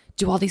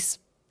do all these,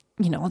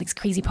 all these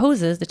crazy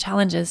poses. The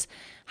challenge is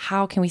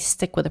how can we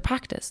stick with the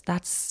practice?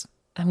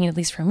 At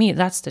least for me,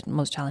 that's the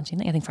most challenging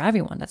thing. I think for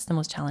everyone, that's the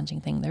most challenging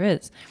thing there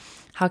is.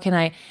 How can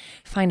I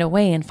find a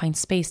way and find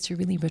space to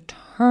really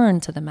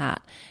return to the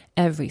mat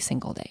every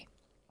single day?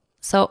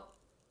 So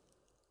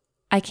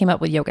I came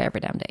up with yoga every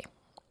damn day.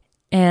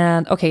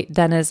 And okay,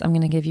 Dennis, I'm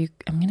gonna give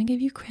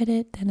you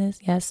credit, Dennis.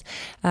 Yes,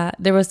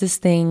 there was this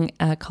thing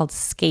called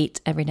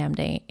Skate Every Damn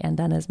Day, and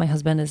Dennis, my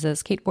husband, is a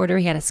skateboarder.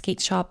 He had a skate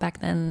shop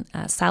back then,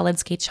 Salad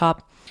Skate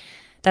Shop.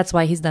 That's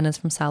why he's Dennis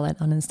from Salad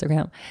on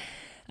Instagram.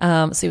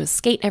 So it was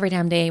Skate Every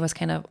Damn Day. It was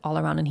kind of all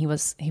around, and he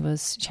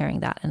was sharing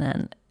that. And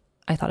then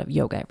I thought of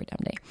yoga every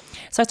damn day.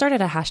 So I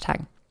started a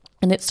hashtag.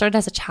 And it started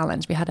as a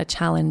challenge. We had a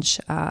challenge,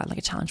 like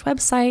a challenge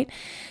website.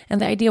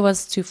 And the idea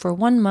was to, for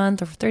 1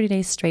 month or for 30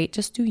 days straight,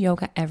 just do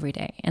yoga every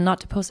day. And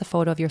not to post a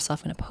photo of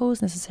yourself in a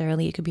pose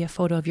necessarily. It could be a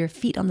photo of your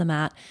feet on the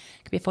mat.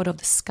 It could be a photo of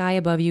the sky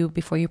above you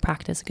before you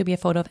practice. It could be a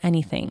photo of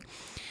anything.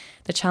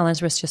 The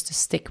challenge was just to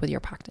stick with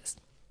your practice.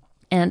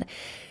 And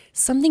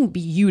something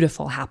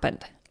beautiful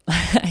happened.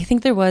 I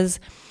think there was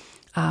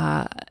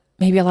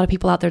maybe a lot of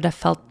people out there that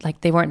felt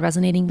like they weren't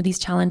resonating with these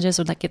challenges,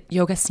 or like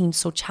yoga seemed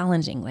so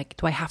challenging. Like,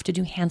 do I have to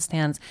do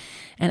handstands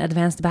and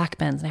advanced back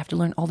bends? And I have to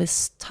learn all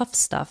this tough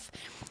stuff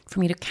for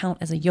me to count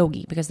as a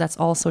yogi, because that's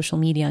all social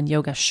media and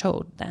yoga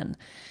showed then.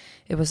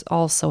 It was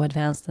all so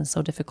advanced and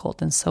so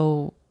difficult. And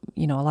so,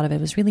 a lot of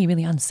it was really,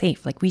 really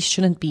unsafe. Like, we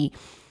shouldn't be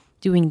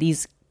doing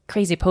these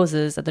crazy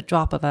poses at the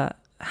drop of a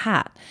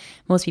hat.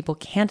 Most people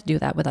can't do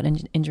that without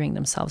injuring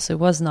themselves. So it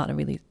was not a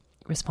really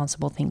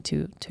responsible thing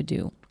to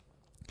do.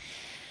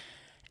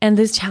 And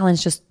this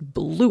challenge just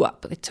blew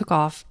up. It took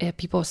off.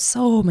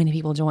 So many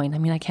people joined. I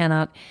mean, I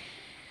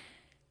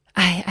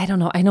don't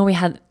know. I know we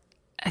had,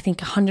 I think,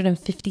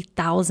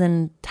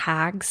 150,000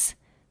 tags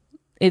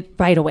it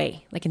right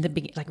away, like in the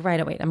beginning, like right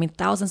away. I mean,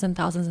 thousands and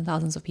thousands and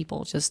thousands of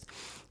people just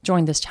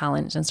joined this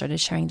challenge and started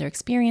sharing their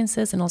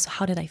experiences. And also,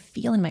 how did I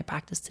feel in my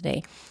practice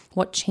today?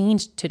 What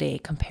changed today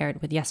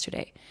compared with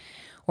yesterday?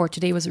 Or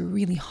today was a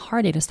really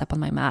hard day to step on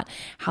my mat.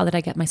 How did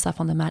I get myself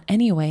on the mat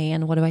anyway?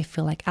 And what do I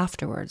feel like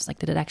afterwards? Like,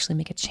 did it actually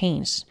make a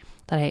change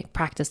that I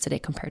practiced today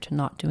compared to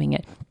not doing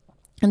it?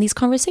 And these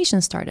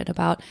conversations started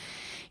about,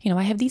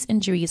 I have these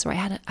injuries, or I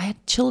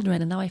had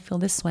children and now I feel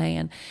this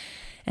way.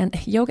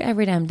 And Yoga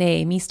Every Damn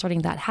Day, me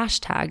starting that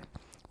hashtag,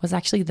 was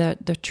actually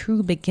the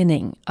true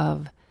beginning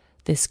of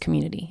this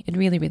community. It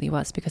really, really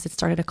was, because it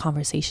started a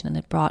conversation and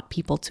it brought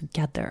people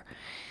together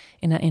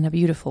in a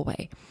beautiful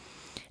way.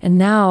 And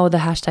now the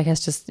hashtag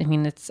has just,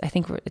 I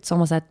think it's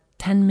almost at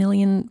 10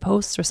 million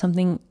posts or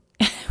something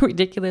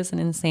ridiculous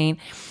and insane.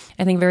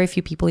 I think very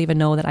few people even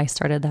know that I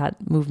started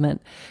that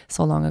movement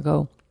so long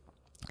ago.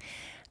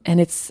 And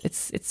it's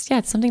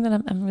something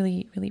that I'm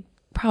really, really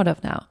proud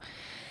of now.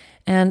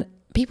 And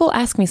people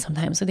ask me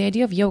sometimes, so the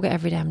idea of yoga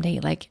every damn day,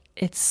 like,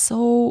 it's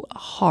so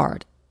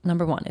hard.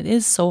 Number one, it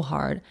is so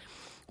hard.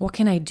 What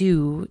can I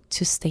do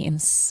to stay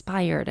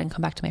inspired and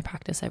come back to my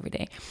practice every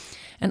day?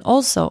 And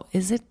also,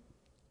 is it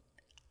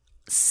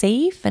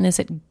safe and is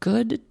it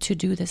good to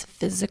do this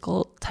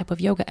physical type of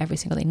yoga every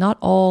single day? Not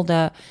all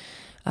the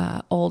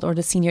old or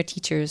the senior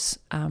teachers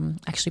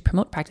actually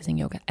promote practicing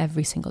yoga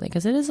every single day,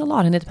 because it is a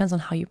lot and it depends on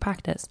how you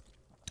practice.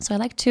 So I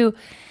like to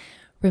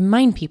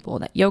remind people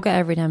that yoga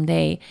every damn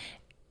day,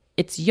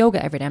 it's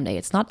yoga every damn day.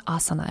 It's not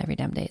asana every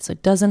damn day. So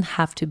it doesn't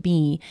have to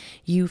be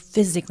you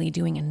physically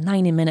doing a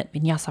 90-minute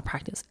vinyasa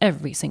practice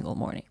every single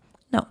morning.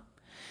 No.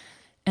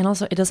 And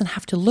also, it doesn't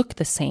have to look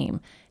the same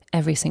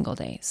every single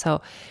day.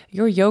 So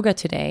your yoga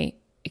today,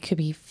 it could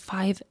be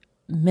 5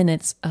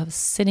 minutes of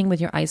sitting with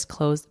your eyes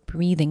closed,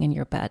 breathing in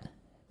your bed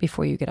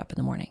before you get up in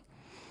the morning.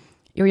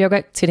 Your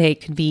yoga today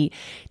could be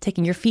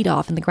taking your feet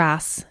off in the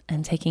grass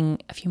and taking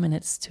a few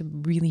minutes to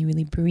really,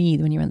 really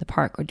breathe when you're in the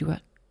park, or do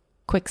a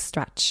quick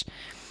stretch.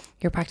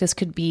 Your practice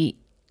could be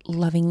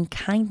loving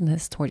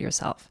kindness toward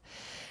yourself.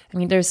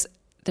 There's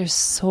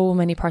so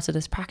many parts of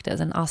this practice,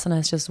 and asana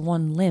is just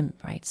one limb,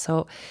 right?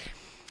 So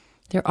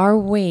there are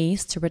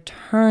ways to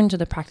return to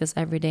the practice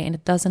every day, and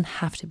it doesn't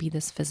have to be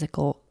this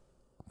physical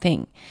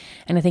thing.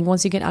 And I think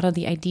once you get out of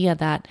the idea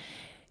that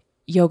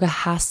yoga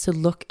has to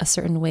look a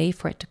certain way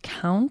for it to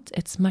count,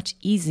 it's much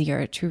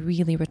easier to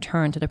really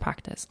return to the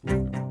practice.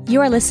 You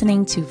are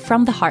listening to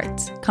From the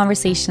Heart,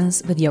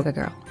 Conversations with Yoga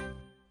Girl.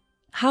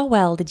 How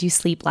well did you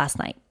sleep last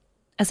night?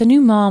 As a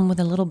new mom with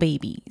a little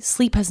baby,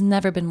 sleep has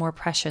never been more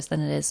precious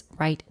than it is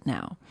right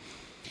now.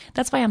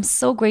 That's why I'm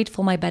so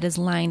grateful my bed is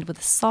lined with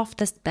the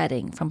softest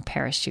bedding from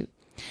Parachute.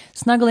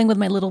 Snuggling with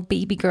my little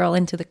baby girl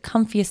into the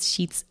comfiest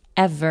sheets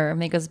ever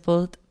make us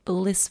both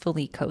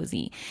blissfully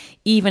cozy,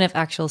 even if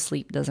actual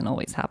sleep doesn't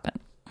always happen.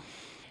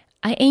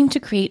 I aim to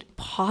create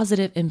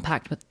positive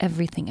impact with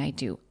everything I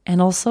do,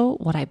 and also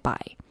what I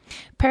buy.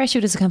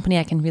 Parachute is a company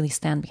I can really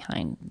stand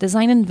behind.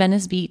 Designed in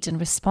Venice Beach and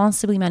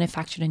responsibly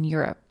manufactured in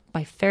Europe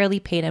by fairly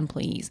paid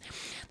employees,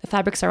 the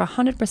fabrics are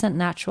 100%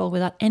 natural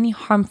without any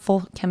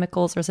harmful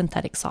chemicals or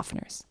synthetic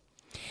softeners.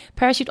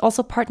 Parachute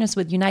also partners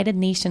with United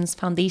Nations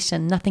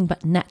Foundation Nothing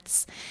But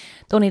Nets,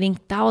 donating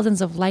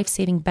thousands of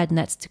life-saving bed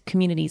nets to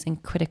communities in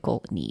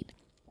critical need.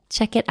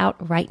 Check it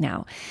out right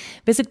now.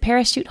 Visit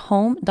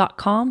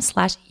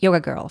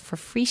parachutehome.com/yogagirl for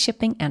free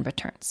shipping and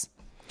returns.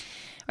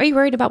 Are you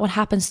worried about what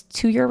happens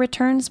to your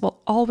returns?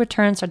 Well, all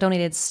returns are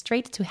donated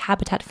straight to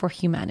Habitat for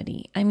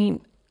Humanity.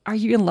 Are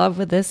you in love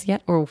with this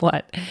yet, or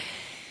what?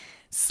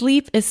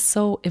 Sleep is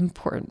so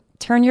important.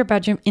 Turn your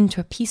bedroom into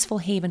a peaceful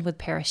haven with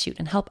Parachute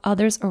and help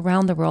others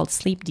around the world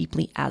sleep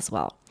deeply as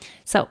well.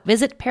 So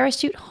visit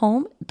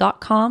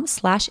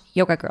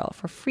parachutehome.com/yogagirl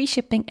for free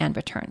shipping and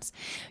returns.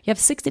 You have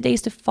 60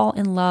 days to fall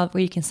in love,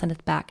 where you can send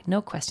it back, no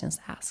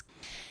questions asked.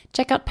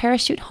 Check out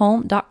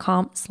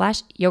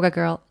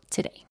parachutehome.com/yogagirl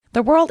today.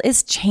 The world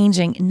is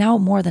changing now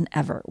more than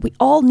ever. We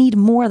all need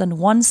more than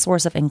one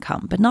source of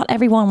income, but not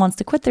everyone wants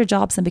to quit their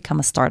jobs and become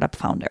a startup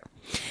founder.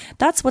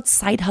 That's what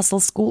Side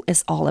Hustle School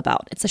is all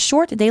about. It's a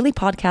short daily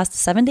podcast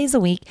 7 days a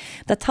week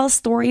that tells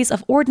stories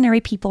of ordinary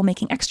people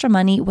making extra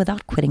money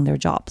without quitting their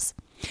jobs.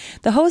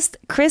 The host,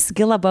 Chris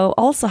Guillebeau,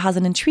 also has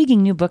an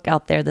intriguing new book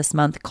out there this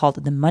month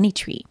called The Money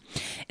Tree.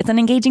 It's an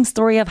engaging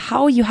story of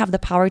how you have the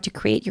power to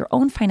create your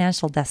own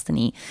financial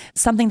destiny,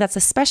 something that's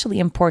especially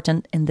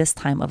important in this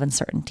time of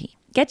uncertainty.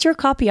 Get your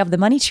copy of The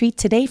Money Tree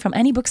today from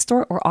any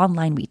bookstore or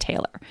online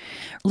retailer.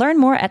 Learn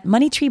more at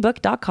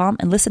moneytreebook.com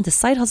and listen to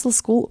Side Hustle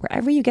School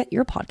wherever you get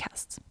your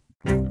podcasts.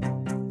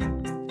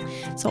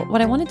 So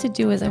what I wanted to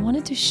do is I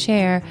wanted to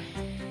share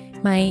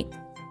my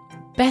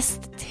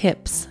best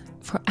tips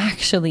for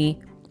actually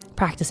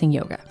practicing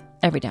yoga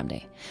every damn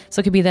day. So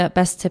it could be the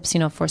best tips,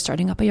 for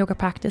starting up a yoga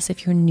practice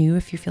if you're new,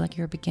 if you feel like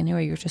you're a beginner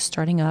or you're just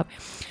starting up,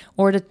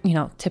 or the,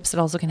 tips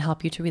that also can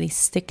help you to really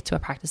stick to a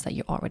practice that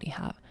you already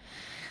have.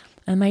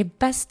 And my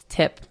best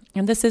tip,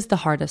 and this is the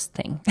hardest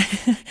thing,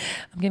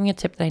 I'm giving a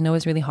tip that I know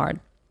is really hard,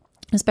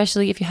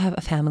 especially if you have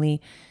a family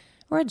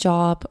or a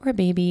job or a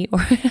baby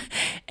or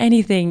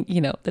anything,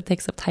 that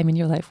takes up time in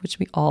your life, which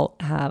we all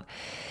have.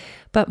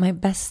 But my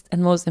best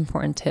and most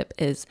important tip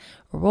is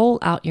roll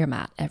out your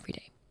mat every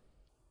day.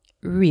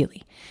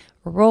 Really,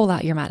 roll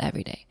out your mat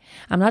every day.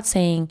 I'm not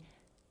saying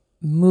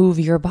move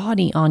your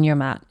body on your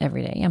mat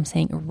every day. I'm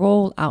saying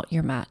roll out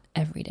your mat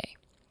every day.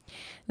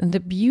 And the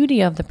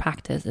beauty of the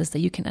practice is that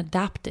you can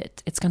adapt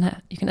it.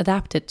 You can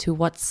adapt it to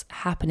what's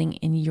happening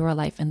in your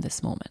life in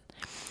this moment.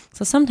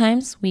 So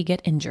sometimes we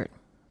get injured.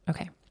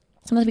 Okay.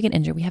 Sometimes we get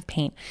injured. We have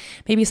pain.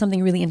 Maybe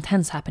something really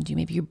intense happened to you.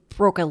 Maybe you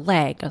broke a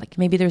leg, or like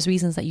maybe there's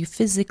reasons that you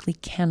physically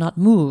cannot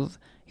move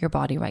your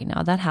body right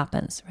now. That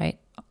happens, right?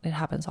 It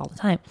happens all the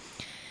time.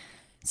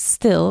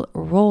 Still,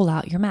 roll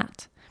out your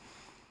mat.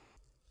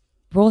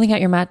 Rolling out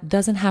your mat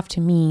doesn't have to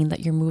mean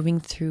that you're moving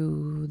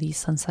through these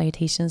sun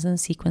salutations and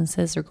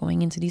sequences or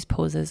going into these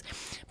poses.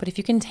 But if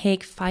you can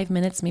take 5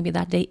 minutes, maybe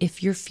that day,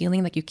 if you're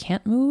feeling like you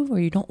can't move or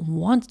you don't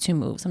want to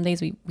move, some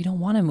days we don't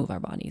want to move our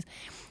bodies,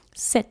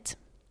 sit.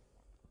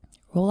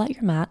 Roll out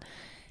your mat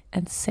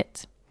and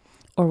sit,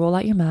 or roll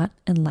out your mat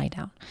and lie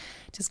down.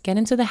 Just get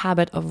into the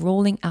habit of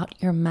rolling out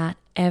your mat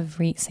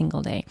every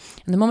single day.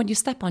 And the moment you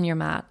step on your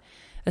mat,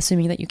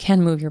 assuming that you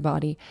can move your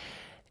body,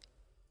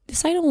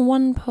 decide on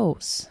one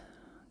pose.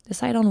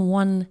 Decide on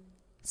one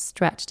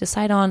stretch.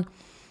 I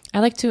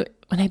like to,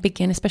 when I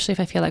begin, especially if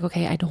I feel like,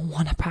 okay, I don't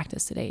want to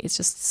practice today. It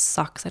just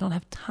sucks. I don't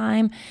have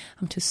time.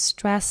 I'm too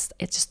stressed.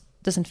 It just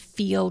doesn't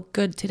feel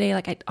good today.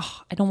 Like,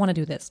 I don't want to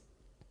do this.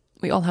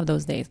 We all have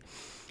those days.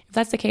 If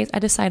that's the case, I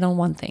decide on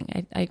one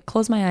thing. I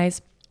close my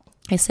eyes,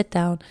 I sit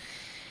down,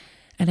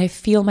 and I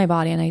feel my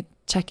body and I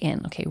check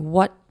in. Okay,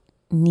 what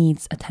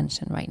needs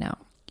attention right now?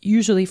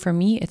 Usually for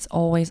me, it's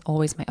always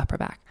my upper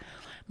back.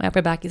 My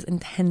upper back is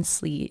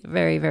intensely,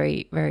 very,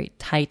 very, very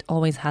tight,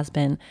 always has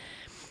been.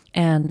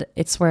 And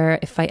it's where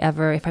if I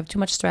have too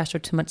much stress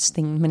or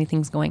many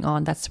things going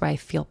on, that's where I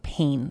feel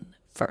pain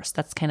first.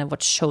 That's kind of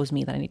what shows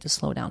me that I need to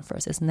slow down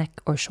first, is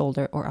neck or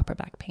shoulder or upper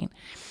back pain.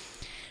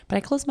 But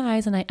I close my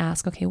eyes and I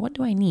ask, okay, what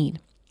do I need?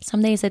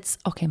 Some days it's,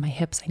 okay, my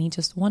hips, I need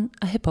just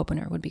a hip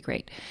opener would be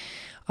great.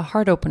 A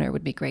heart opener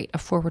would be great. A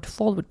forward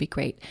fold would be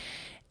great.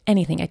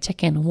 Anything, I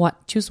check in,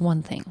 choose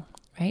one thing.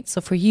 Right?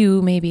 So for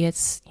you, maybe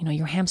it's,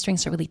 your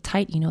hamstrings are really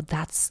tight.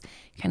 That's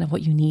kind of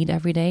what you need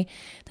every day.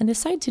 Then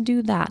decide to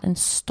do that and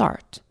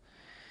start.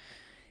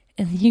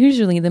 And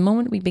usually the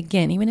moment we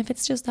begin, even if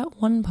it's just that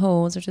one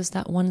pose or just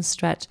that one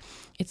stretch,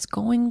 it's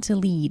going to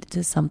lead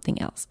to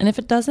something else. And if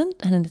it doesn't,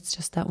 and it's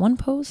just that one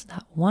pose,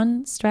 that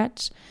one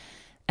stretch,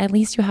 at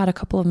least you had a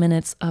couple of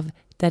minutes of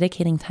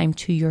dedicating time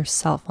to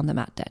yourself on the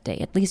mat that day.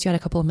 At least you had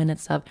a couple of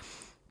minutes of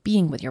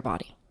being with your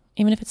body.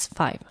 Even if it's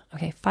 5,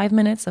 okay, 5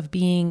 minutes of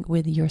being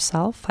with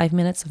yourself, 5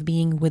 minutes of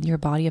being with your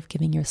body, of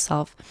giving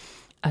yourself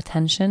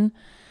attention,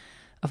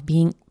 of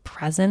being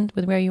present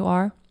with where you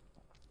are,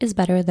 is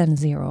better than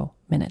 0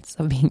 minutes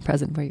of being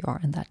present where you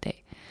are in that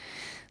day.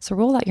 So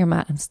roll out your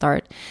mat and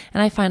start.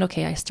 And I find,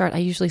 I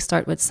usually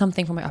start with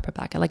something for my upper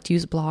back. I like to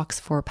use blocks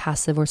for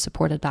passive or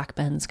supported back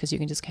bends because you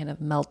can just kind of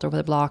melt over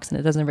the blocks and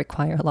it doesn't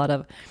require a lot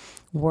of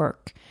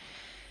work.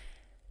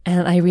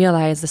 And I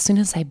realized as soon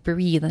as I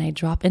breathe and I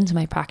drop into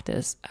my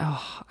practice,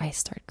 I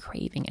start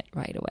craving it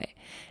right away.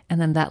 And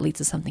then that leads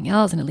to something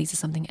else and it leads to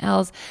something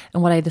else.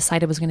 And what I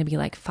decided was going to be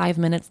like 5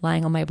 minutes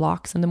lying on my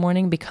blocks in the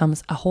morning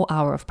becomes a whole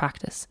hour of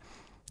practice.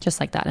 Just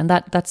like that. And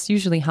that's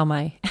usually how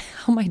my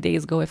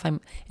days go if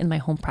I'm in my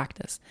home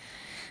practice.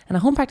 And a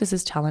home practice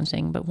is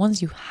challenging, but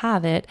once you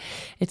have it,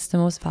 it's the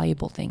most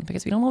valuable thing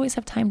because we don't always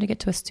have time to get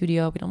to a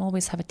studio. We don't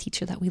always have a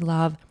teacher that we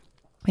love.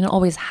 We don't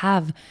always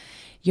have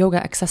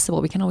yoga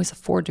accessible. We can always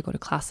afford to go to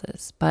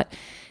classes. But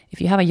if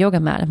you have a yoga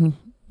mat,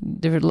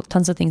 there are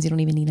tons of things you don't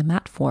even need a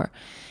mat for.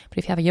 But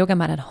if you have a yoga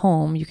mat at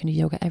home, you can do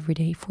yoga every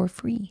day for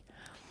free.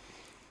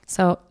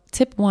 So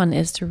tip 1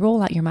 is to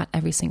roll out your mat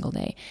every single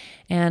day.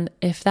 And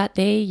if that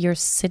day you're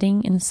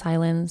sitting in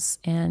silence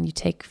and you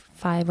take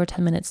 5 or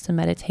 10 minutes to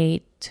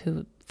meditate,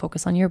 to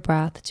focus on your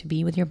breath, to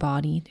be with your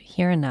body,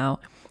 here and now,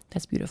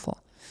 that's beautiful.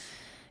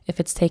 If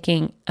it's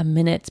taking a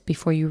minute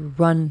before you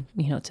run,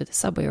 to the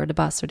subway or the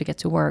bus or to get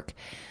to work,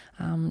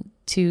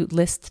 to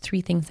list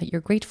 3 things that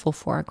you're grateful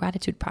for, a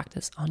gratitude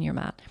practice on your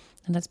mat.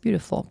 And that's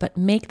beautiful. But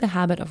make the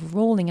habit of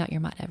rolling out your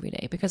mat every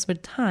day because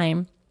with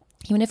time,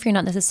 even if you're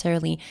not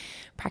necessarily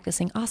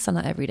practicing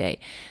asana every day,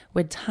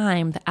 with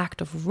time, the act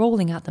of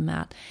rolling out the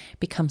mat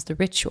becomes the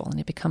ritual and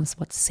it becomes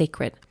what's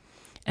sacred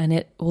and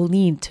it will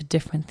lead to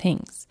different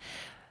things.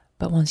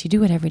 But once you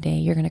do it every day,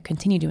 you're going to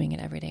continue doing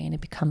it every day and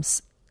it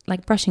becomes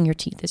like brushing your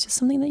teeth. It's just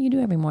something that you do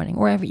every morning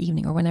or every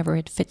evening or whenever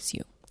it fits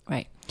you,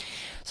 right?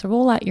 So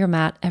roll out your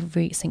mat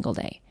every single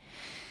day.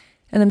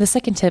 And then the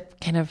second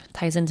tip kind of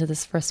ties into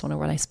this first one or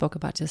what I spoke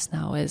about just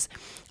now is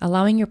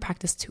allowing your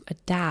practice to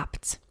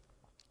adapt.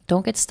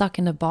 Don't get stuck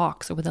in a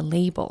box or with a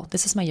label.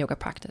 This is my yoga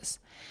practice.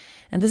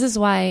 And this is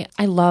why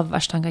I love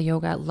Ashtanga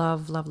yoga.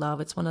 Love.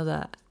 It's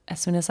as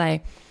soon as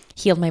I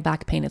healed my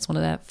back pain, it's one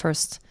of the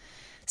first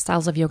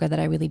styles of yoga that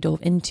I really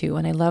dove into.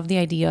 And I love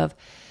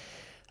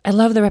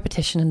the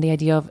repetition and the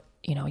idea of,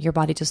 your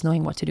body just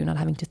knowing what to do, not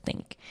having to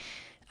think.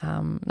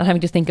 not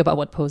having to think about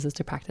what poses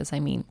to practice, I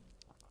mean.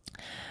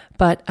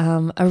 But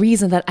a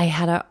reason that I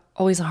had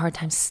always a hard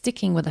time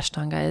sticking with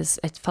Ashtanga is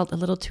it felt a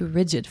little too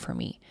rigid for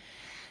me.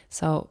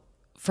 So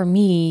for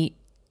me,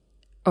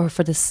 or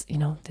for this,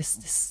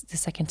 this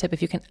second tip,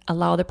 if you can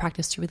allow the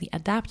practice to really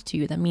adapt to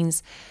you, that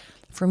means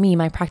for me,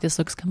 my practice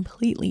looks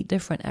completely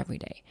different every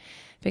day.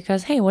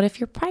 Because, hey, what if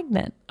you're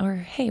pregnant? Or,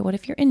 hey, what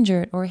if you're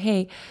injured? Or,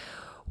 hey,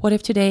 what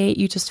if today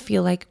you just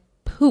feel like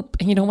poop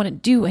and you don't want to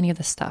do any of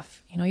this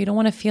stuff? You don't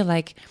want to feel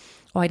like,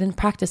 oh, I didn't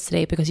practice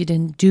today because you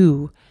didn't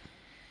do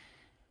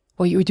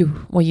what you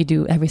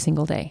do every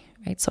single day,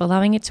 right? So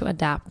allowing it to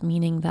adapt,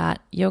 meaning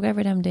that yoga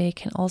every damn day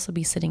can also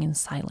be sitting in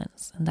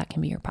silence, and that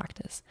can be your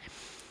practice.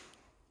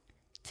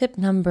 Tip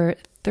number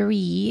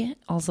 3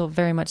 also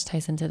very much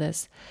ties into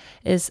this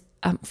is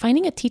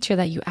finding a teacher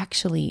that you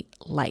actually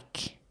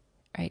like,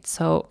 right?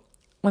 So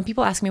when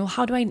people ask me, well,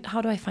 how do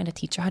I find a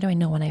teacher? How do I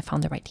know when I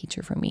found the right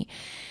teacher for me?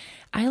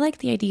 I like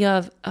the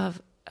idea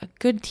of a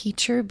good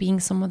teacher being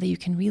someone that you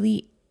can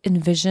really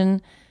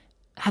envision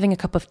having a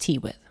cup of tea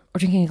with, or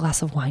drinking a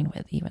glass of wine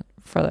with, even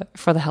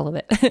for the hell of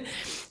it.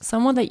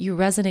 Someone that you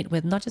resonate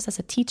with, not just as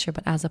a teacher,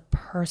 but as a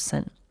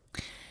person.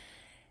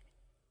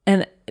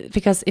 And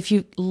because if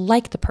you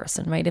like the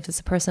person, right, if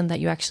it's a person that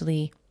you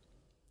actually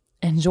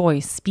enjoy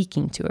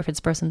speaking to, or if it's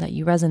a person that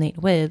you resonate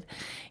with,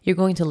 you're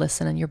going to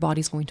listen and your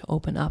body's going to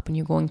open up and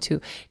you're going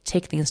to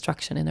take the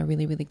instruction in a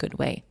really, really good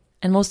way.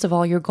 And most of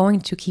all, you're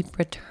going to keep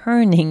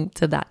returning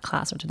to that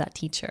class or to that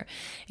teacher.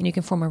 And you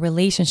can form a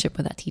relationship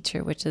with that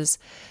teacher, which is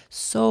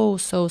so,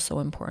 so, so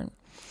important.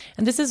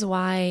 And this is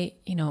why,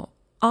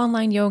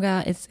 online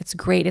yoga, it's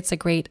great. It's a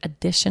great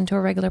addition to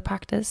a regular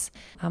practice.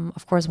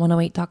 Of course,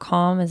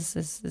 108.com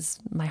is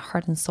my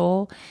heart and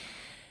soul.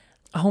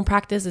 A home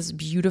practice is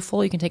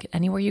beautiful. You can take it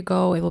anywhere you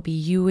go. It will be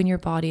you and your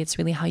body. It's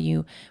really how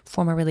you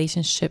form a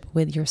relationship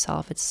with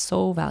yourself. It's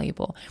so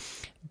valuable.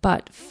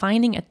 But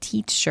finding a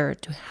teacher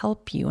to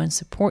help you and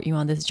support you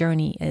on this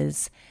journey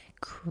is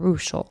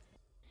crucial.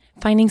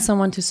 Finding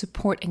someone to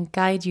support and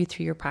guide you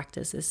through your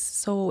practice is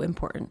so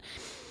important.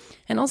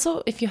 And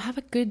also, if you have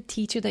a good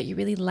teacher that you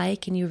really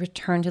like and you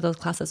return to those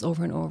classes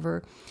over and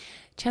over,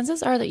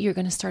 chances are that you're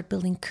going to start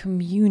building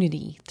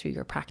community through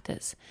your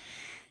practice.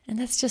 And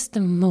that's just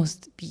the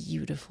most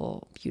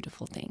beautiful,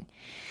 beautiful thing.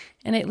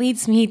 And it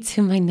leads me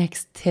to my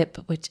next tip,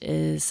 which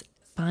is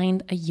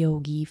find a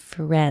yogi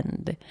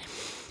friend.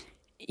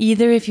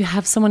 Either if you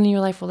have someone in your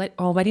life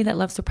already that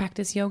loves to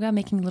practice yoga,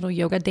 making little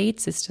yoga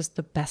dates is just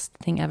the best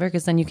thing ever,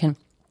 because then you can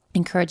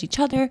encourage each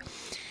other.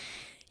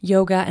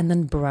 Yoga and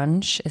then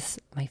brunch is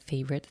my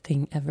favorite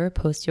thing ever.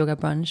 Post-yoga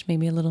brunch,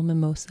 maybe a little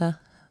mimosa.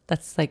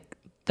 That's like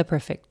the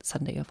perfect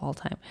Sunday of all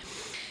time.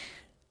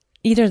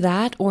 Either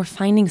that or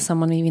finding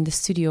someone maybe in the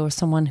studio or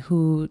someone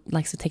who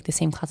likes to take the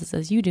same classes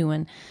as you do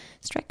and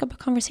strike up a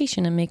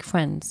conversation and make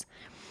friends.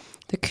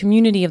 The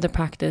community of the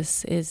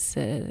practice is,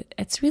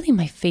 it's really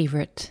my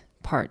favorite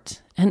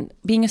part. And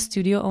being a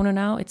studio owner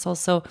now, it's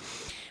also,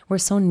 we're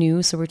so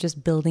new, so we're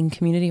just building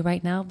community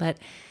right now, but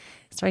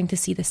starting to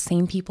see the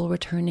same people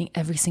returning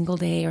every single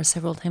day or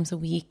several times a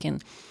week,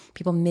 and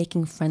people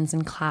making friends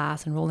in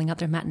class and rolling out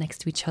their mat next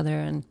to each other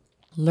and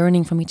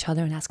learning from each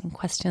other and asking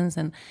questions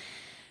and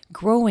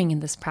growing in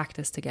this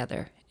practice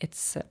together.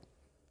 It's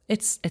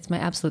my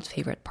absolute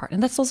favorite part.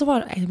 And that's also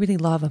what I really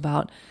love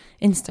about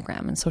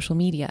Instagram and social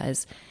media,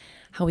 is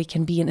how we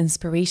can be an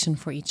inspiration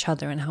for each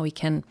other and how we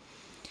can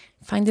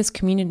find this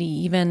community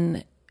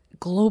even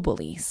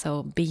globally.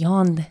 So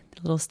beyond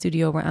the little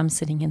studio where I'm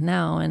sitting in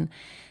now, and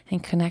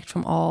connect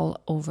from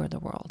all over the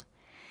world.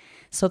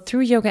 So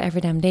through yoga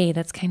every damn day,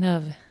 that's kind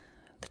of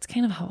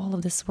how all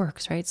of this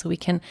works, right? So we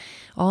can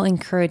all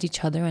encourage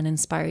each other and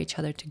inspire each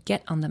other to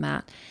get on the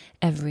mat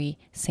every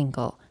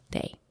single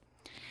day.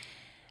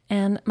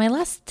 And my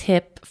last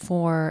tip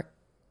for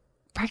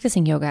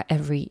practicing yoga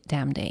every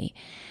damn day,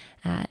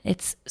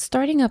 it's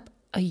starting up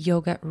a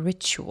yoga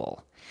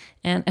ritual.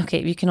 And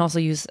okay, you can also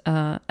use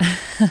a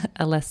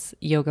less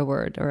yoga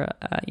word, or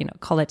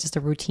call it just a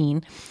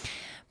routine.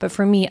 But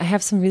for me, I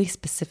have some really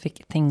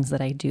specific things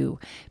that I do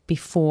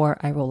before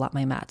I roll out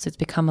my mat. So it's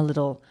become a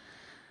little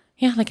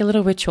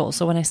ritual.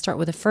 So when I start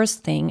with the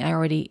first thing, I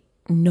already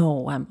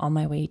know I'm on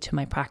my way to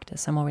my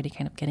practice. I'm already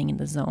kind of getting in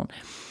the zone.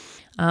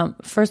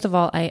 First of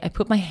all, I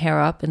put my hair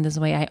up in this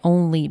way I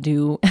only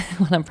do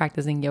when I'm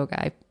practicing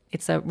yoga.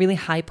 It's a really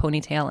high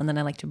ponytail, and then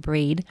I like to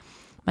braid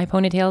my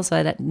ponytail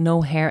so that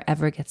no hair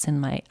ever gets in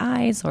my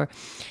eyes, or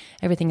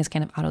everything is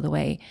kind of out of the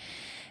way.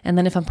 And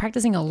then if I'm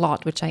practicing a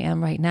lot, which I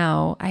am right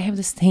now, I have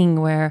this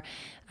thing where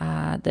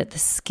the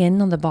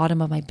skin on the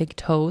bottom of my big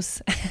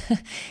toes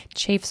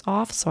chafes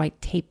off. So I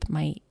tape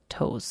my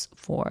toes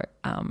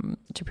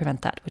to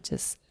prevent that, which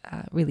is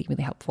really,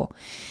 really helpful.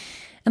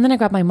 And then I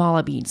grab my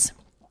mala beads.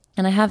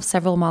 And I have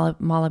several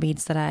mala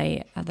beads that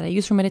I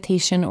use for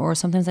meditation, or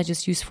sometimes I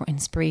just use for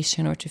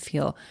inspiration or to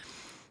feel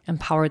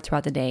empowered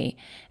throughout the day.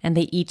 And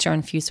they each are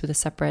infused with a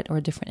separate or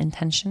a different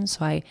intention.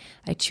 So I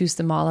choose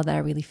the mala that I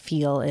really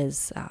feel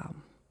is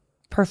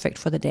perfect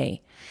for the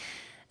day.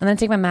 And then I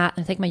take my mat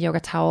and I take my yoga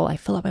towel, I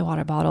fill up my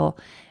water bottle,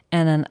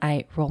 and then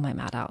I roll my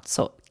mat out.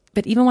 So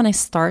But even when I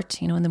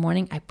start, in the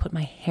morning, I put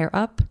my hair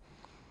up.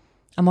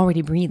 I'm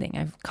already breathing.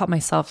 I've caught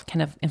myself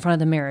kind of in front of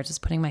the mirror,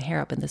 just putting my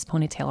hair up in this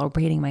ponytail or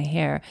braiding my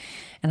hair.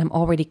 And I'm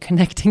already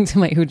connecting to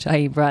my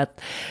Ujjayi breath.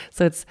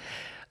 So it's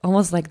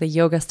almost like the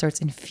yoga starts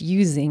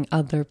infusing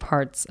other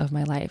parts of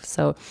my life.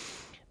 So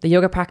the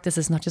yoga practice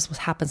is not just what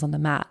happens on the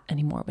mat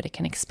anymore, but it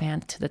can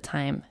expand to the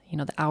time,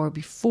 the hour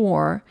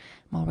before.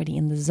 I'm already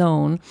in the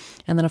zone.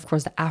 And then, of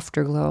course, the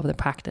afterglow of the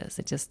practice.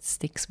 It just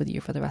sticks with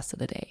you for the rest of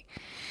the day.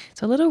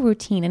 So a little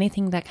routine,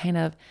 anything that kind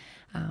of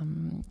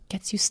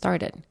gets you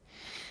started.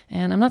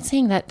 And I'm not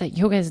saying that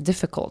yoga is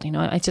difficult.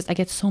 I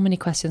get so many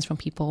questions from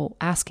people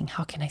asking,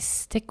 how can I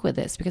stick with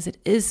this? Because it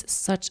is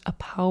such a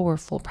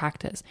powerful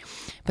practice,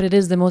 but it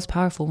is the most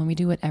powerful when we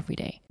do it every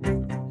day.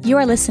 You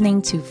are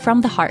listening to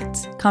From the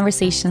Heart,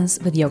 Conversations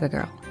with Yoga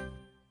Girl.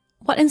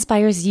 What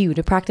inspires you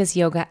to practice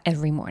yoga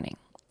every morning?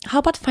 How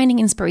about finding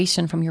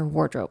inspiration from your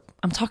wardrobe?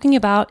 I'm talking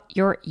about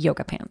your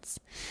yoga pants.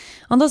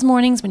 On those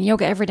mornings when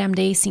yoga every damn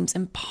day seems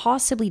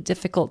impossibly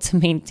difficult to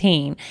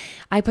maintain,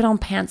 I put on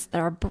pants that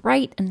are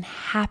bright and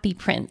happy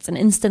prints, and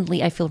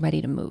instantly I feel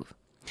ready to move.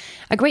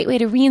 A great way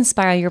to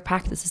re-inspire your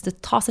practice is to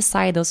toss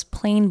aside those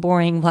plain,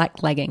 boring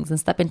black leggings and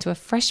step into a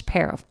fresh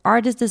pair of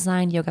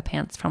artist-designed yoga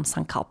pants from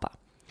Sankalpa.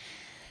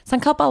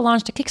 Sankalpa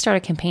launched a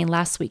Kickstarter campaign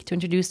last week to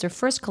introduce their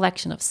first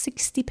collection of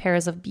 60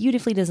 pairs of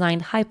beautifully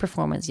designed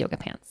high-performance yoga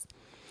pants.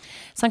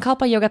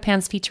 Sankalpa yoga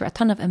pants feature a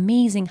ton of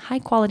amazing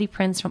high-quality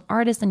prints from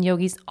artists and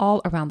yogis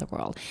all around the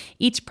world,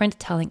 each print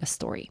telling a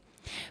story.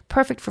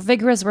 Perfect for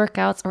vigorous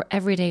workouts or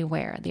everyday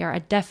wear, they are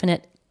a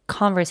definite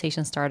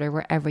conversation starter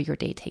wherever your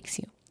day takes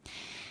you.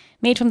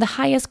 Made from the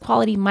highest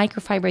quality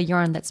microfiber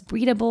yarn that's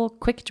breathable,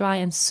 quick dry,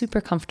 and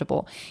super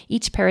comfortable,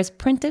 each pair is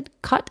printed,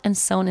 cut, and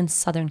sewn in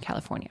Southern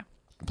California.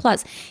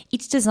 Plus,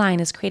 each design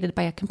is created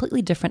by a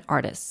completely different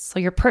artist, so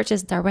your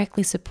purchase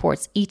directly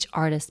supports each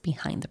artist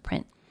behind the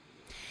print.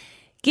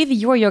 Give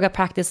your yoga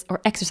practice or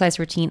exercise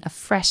routine a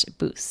fresh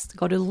boost.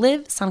 Go to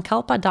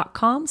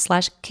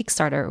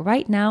livesankalpa.com/Kickstarter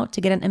right now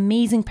to get an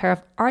amazing pair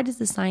of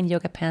artist-designed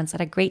yoga pants at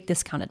a great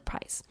discounted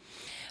price.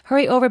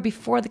 Hurry over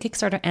before the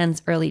Kickstarter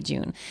ends early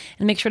June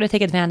and make sure to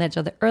take advantage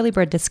of the early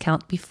bird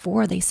discount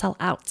before they sell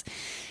out.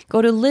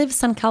 Go to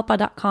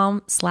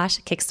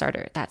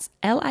livesankalpa.com/Kickstarter. That's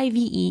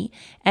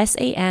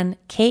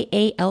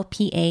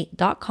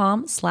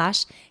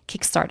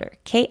livesankalpa.com/Kickstarter.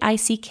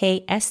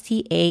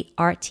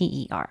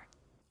 KICKSTARTER.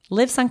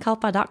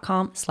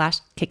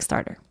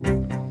 livesankalpa.com/Kickstarter.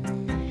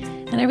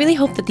 And I really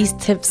hope that these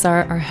tips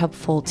are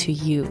helpful to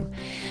you.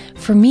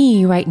 For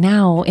me right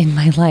now in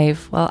my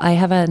life, well, I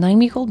have a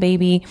 9-week-old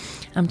baby.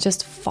 I'm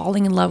just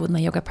falling in love with my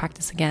yoga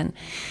practice again.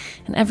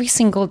 And every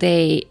single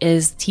day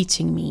is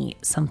teaching me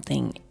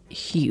something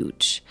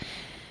huge.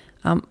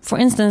 For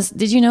instance,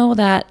 did you know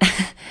that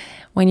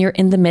when you're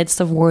in the midst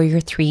of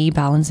Warrior 3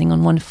 balancing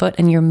on one foot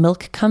and your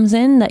milk comes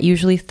in, that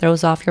usually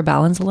throws off your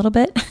balance a little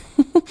bit?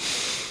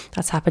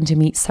 That's happened to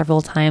me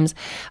several times.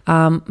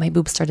 My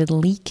boobs started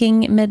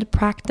leaking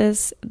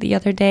mid-practice the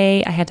other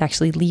day. I had to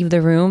actually leave the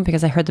room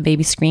because I heard the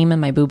baby scream and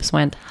my boobs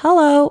went,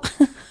 hello.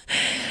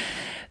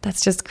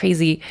 That's just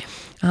crazy.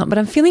 But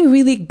I'm feeling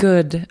really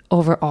good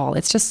overall.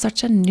 It's just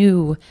such a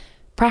new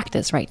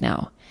practice right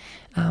now.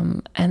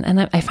 And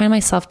I find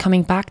myself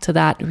coming back to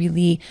that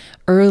really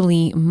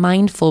early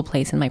mindful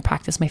place in my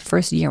practice, my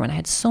first year when I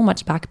had so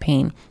much back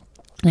pain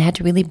and I had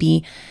to really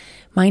be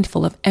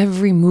mindful of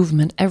every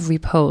movement, every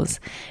pose.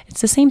 It's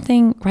the same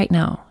thing right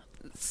now.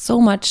 So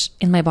much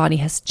in my body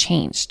has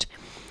changed.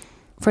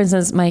 For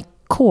instance, my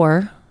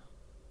core,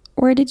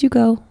 where did you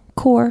go?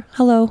 Core,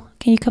 hello,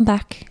 can you come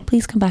back?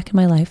 Please come back in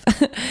my life.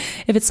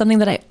 If it's something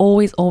that I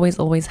always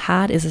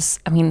had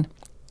in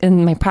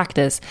my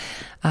practice,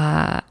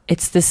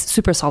 it's this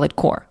super solid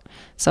core.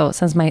 So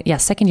since my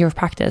second year of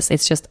practice,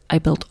 it's just I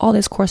built all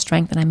this core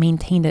strength and I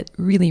maintained it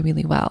really,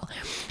 really well.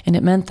 And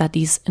it meant that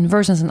these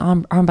inversions and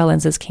arm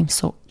balances came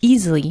so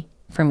easily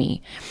for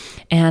me.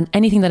 And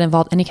anything that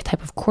involved any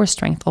type of core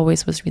strength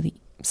always was really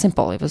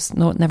simple. It was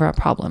never a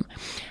problem.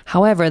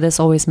 However,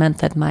 this always meant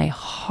that my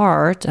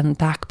heart and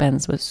back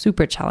bends was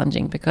super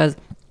challenging because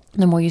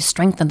the more you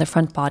strengthen the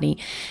front body,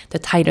 the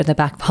tighter the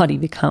back body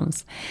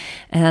becomes.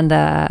 And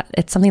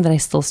it's something that I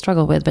still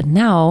struggle with. But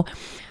now,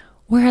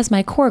 where has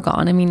my core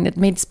gone? I mean, it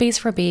made space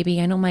for a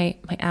baby. I know my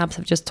abs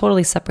have just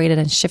totally separated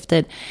and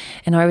shifted,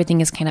 and now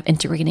everything is kind of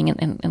integrating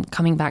and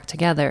coming back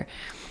together.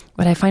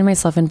 But I find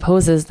myself in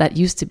poses that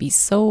used to be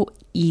so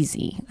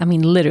easy. I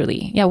mean,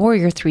 literally. Yeah,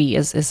 Warrior 3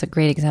 is a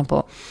great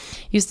example.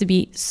 Used to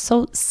be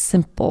so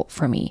simple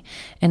for me.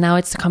 And now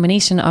it's a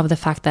combination of the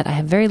fact that I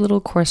have very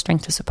little core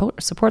strength to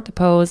support the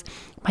pose.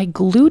 My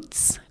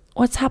glutes,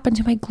 what's happened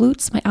to my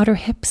glutes, my outer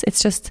hips?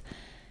 It's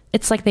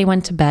like they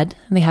went to bed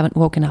and they haven't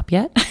woken up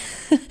yet.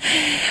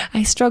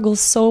 I struggle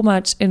so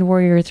much in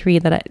Warrior 3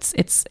 that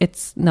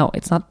it's not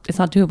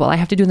doable. I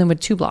have to do them with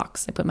 2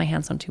 blocks. I put my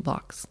hands on 2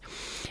 blocks.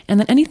 And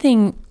then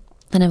anything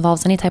that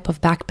involves any type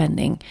of back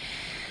bending.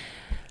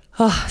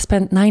 I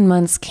spent 9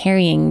 months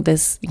carrying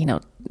this,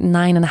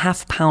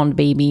 9.5 pound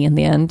baby in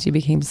the end. She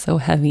became so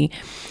heavy.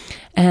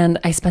 And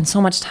I spend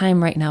so much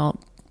time right now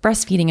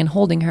breastfeeding and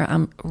holding her,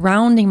 I'm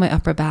rounding my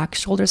upper back,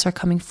 shoulders are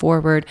coming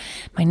forward,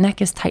 my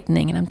neck is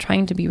tightening, and I'm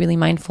trying to be really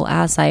mindful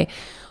as I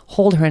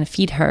hold her and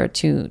feed her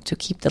to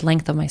keep the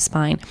length of my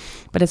spine.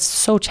 But it's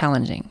so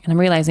challenging. And I'm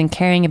realizing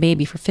carrying a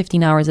baby for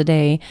 15 hours a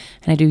day,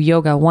 and I do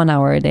yoga 1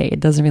 hour a day, it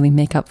doesn't really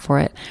make up for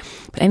it.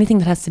 But anything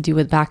that has to do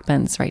with back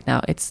bends right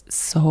now, it's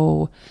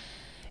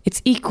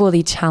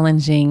equally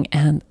challenging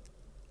and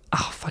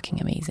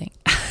fucking amazing.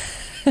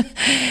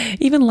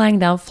 Even lying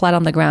down flat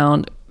on the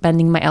ground,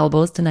 bending my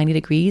elbows to 90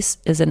 degrees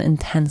is an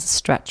intense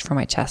stretch for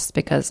my chest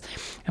because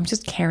I'm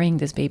just carrying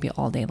this baby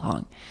all day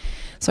long.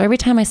 So every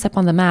time I step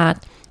on the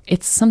mat,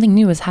 it's something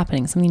new is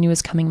happening, something new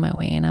is coming my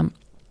way, and I'm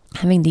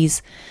having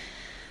these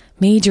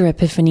major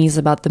epiphanies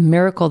about the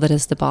miracle that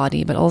is the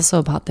body, but also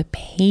about the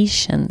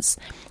patience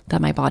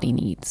that my body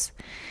needs.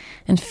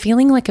 And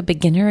feeling like a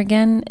beginner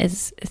again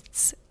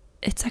it's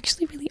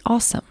actually really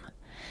awesome.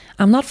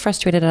 I'm not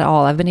frustrated at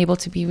all. I've been able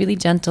to be really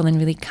gentle and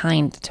really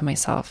kind to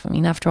myself. I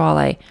mean, after all,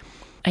 I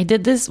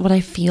did this, what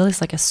I feel is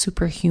like a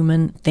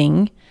superhuman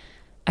thing.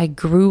 I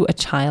grew a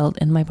child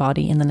in my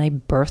body, and then I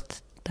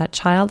birthed that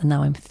child, and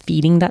now I'm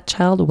feeding that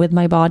child with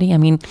my body. I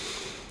mean,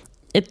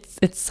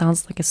 it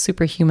sounds like a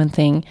superhuman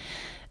thing.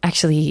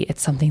 Actually,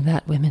 it's something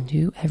that women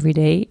do every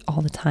day,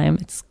 all the time.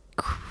 It's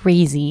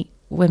crazy.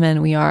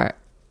 Women, we are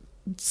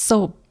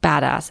so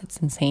badass. It's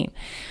insane.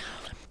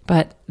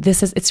 But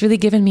it's really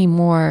given me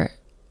more,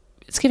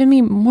 it's given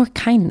me more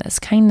kindness.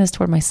 Kindness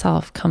toward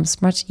myself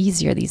comes much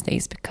easier these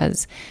days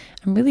because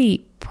I'm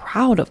really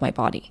proud of my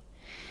body.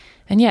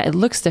 And yeah, it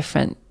looks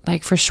different,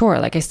 like for sure.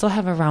 Like I still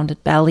have a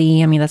rounded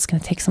belly. I mean, that's going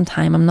to take some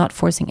time. I'm not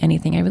forcing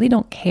anything. I really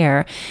don't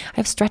care. I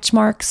have stretch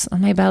marks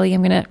on my belly.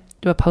 I'm going to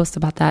do a post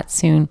about that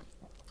soon.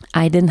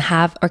 I didn't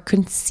have or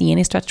couldn't see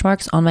any stretch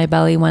marks on my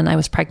belly when I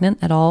was pregnant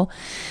at all.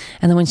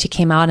 And then when she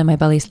came out and my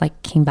belly's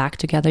like came back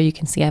together, you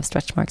can see I have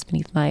stretch marks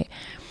beneath my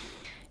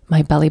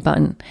belly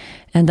button.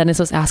 And Dennis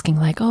was asking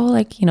like, oh,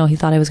 like, you know, he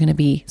thought I was going to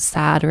be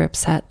sad or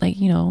upset. Like,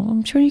 you know,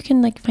 I'm sure you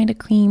can like find a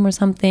cream or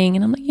something.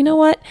 And I'm like, you know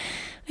what?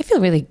 I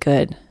feel really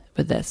good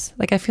with this.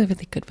 Like, I feel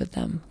really good with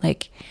them.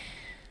 Like,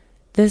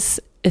 this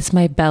is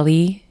my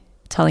belly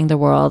telling the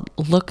world,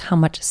 look how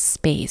much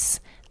space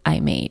I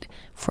made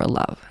for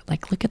love.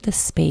 Like, look at the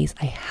space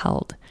I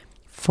held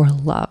for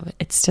love.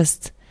 It's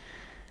just,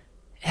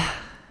 yeah,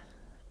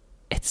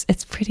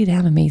 it's pretty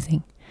damn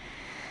amazing.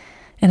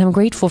 And I'm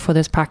grateful for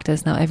this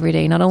practice now every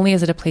day. Not only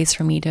is it a place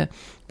for me to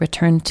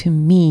return to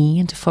me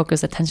and to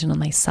focus attention on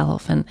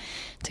myself and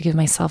to give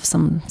myself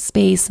some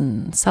space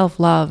and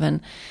self-love and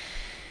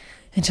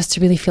just to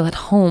really feel at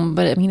home,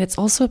 but I mean, it's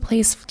also a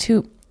place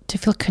to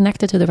feel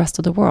connected to the rest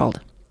of the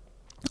world.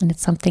 And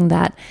it's something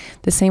that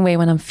the same way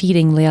when I'm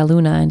feeding Lea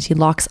Luna and she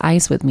locks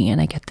eyes with me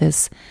and I get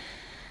this,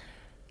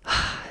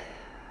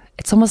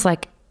 it's almost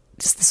like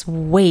just this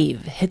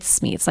wave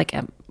hits me. It's like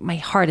my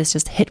heart is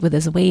just hit with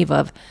this wave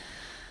of,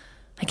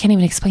 I can't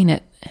even explain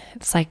it.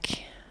 It's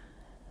like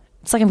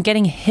I'm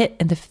getting hit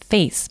in the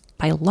face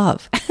by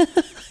love. Oh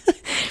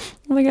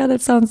my God,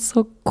 that sounds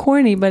so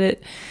corny, but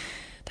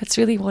that's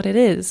really what it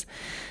is.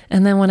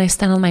 And then when I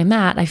stand on my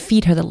mat, I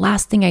feed her the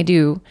last thing I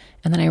do.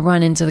 And then I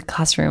run into the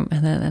classroom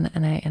and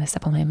I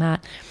step on my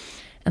mat.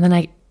 And then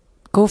I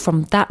go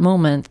from that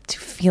moment to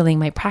feeling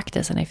my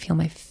practice and I feel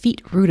my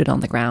feet rooted on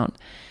the ground.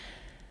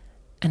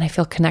 And I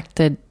feel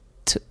connected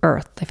to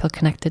earth. I feel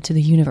connected to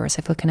the universe.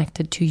 I feel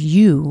connected to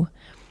you,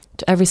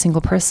 to every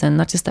single person,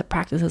 not just that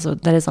practices or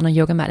that is on a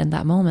yoga mat in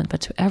that moment, but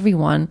to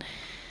everyone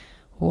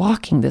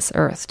walking this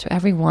earth, to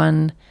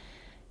everyone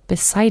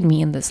beside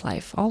me in this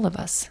life, all of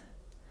us.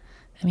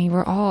 I mean,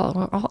 we're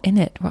all in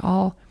it. We're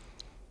all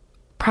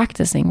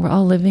practicing. We're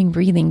all living,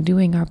 breathing,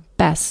 doing our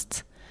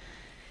best.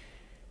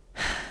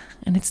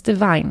 And it's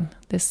divine,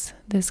 this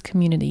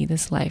community,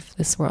 this life,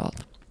 this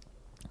world.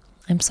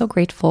 I'm so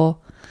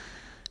grateful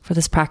for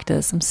this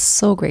practice. I'm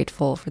so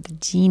grateful for the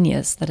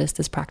genius that is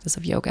this practice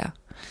of yoga.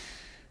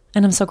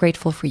 And I'm so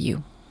grateful for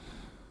you.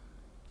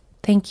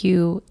 Thank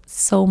you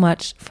so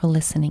much for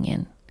listening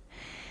in.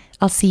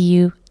 I'll see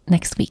you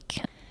next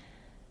week.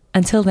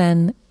 Until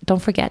then,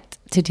 don't forget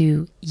to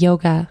do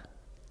yoga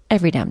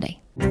every damn day.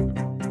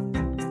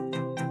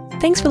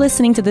 Thanks for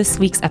listening to this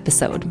week's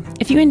episode.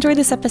 If you enjoyed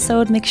this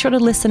episode, make sure to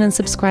listen and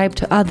subscribe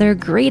to other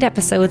great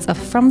episodes of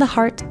From the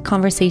Heart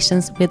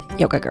Conversations with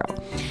Yoga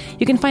Girl.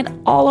 You can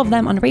find all of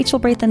them on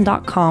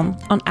rachelbraithen.com,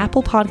 on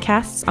Apple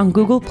Podcasts, on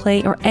Google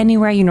Play, or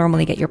anywhere you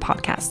normally get your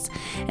podcasts.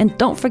 And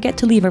don't forget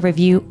to leave a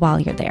review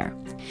while you're there.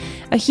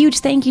 A huge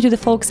thank you to the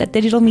folks at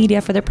Digital Media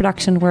for their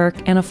production work,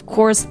 and of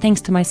course, thanks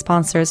to my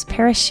sponsors,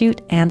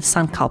 Parachute and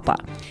Sankalpa.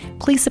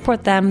 Please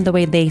support them the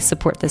way they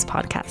support this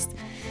podcast.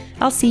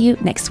 I'll see you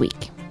next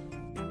week.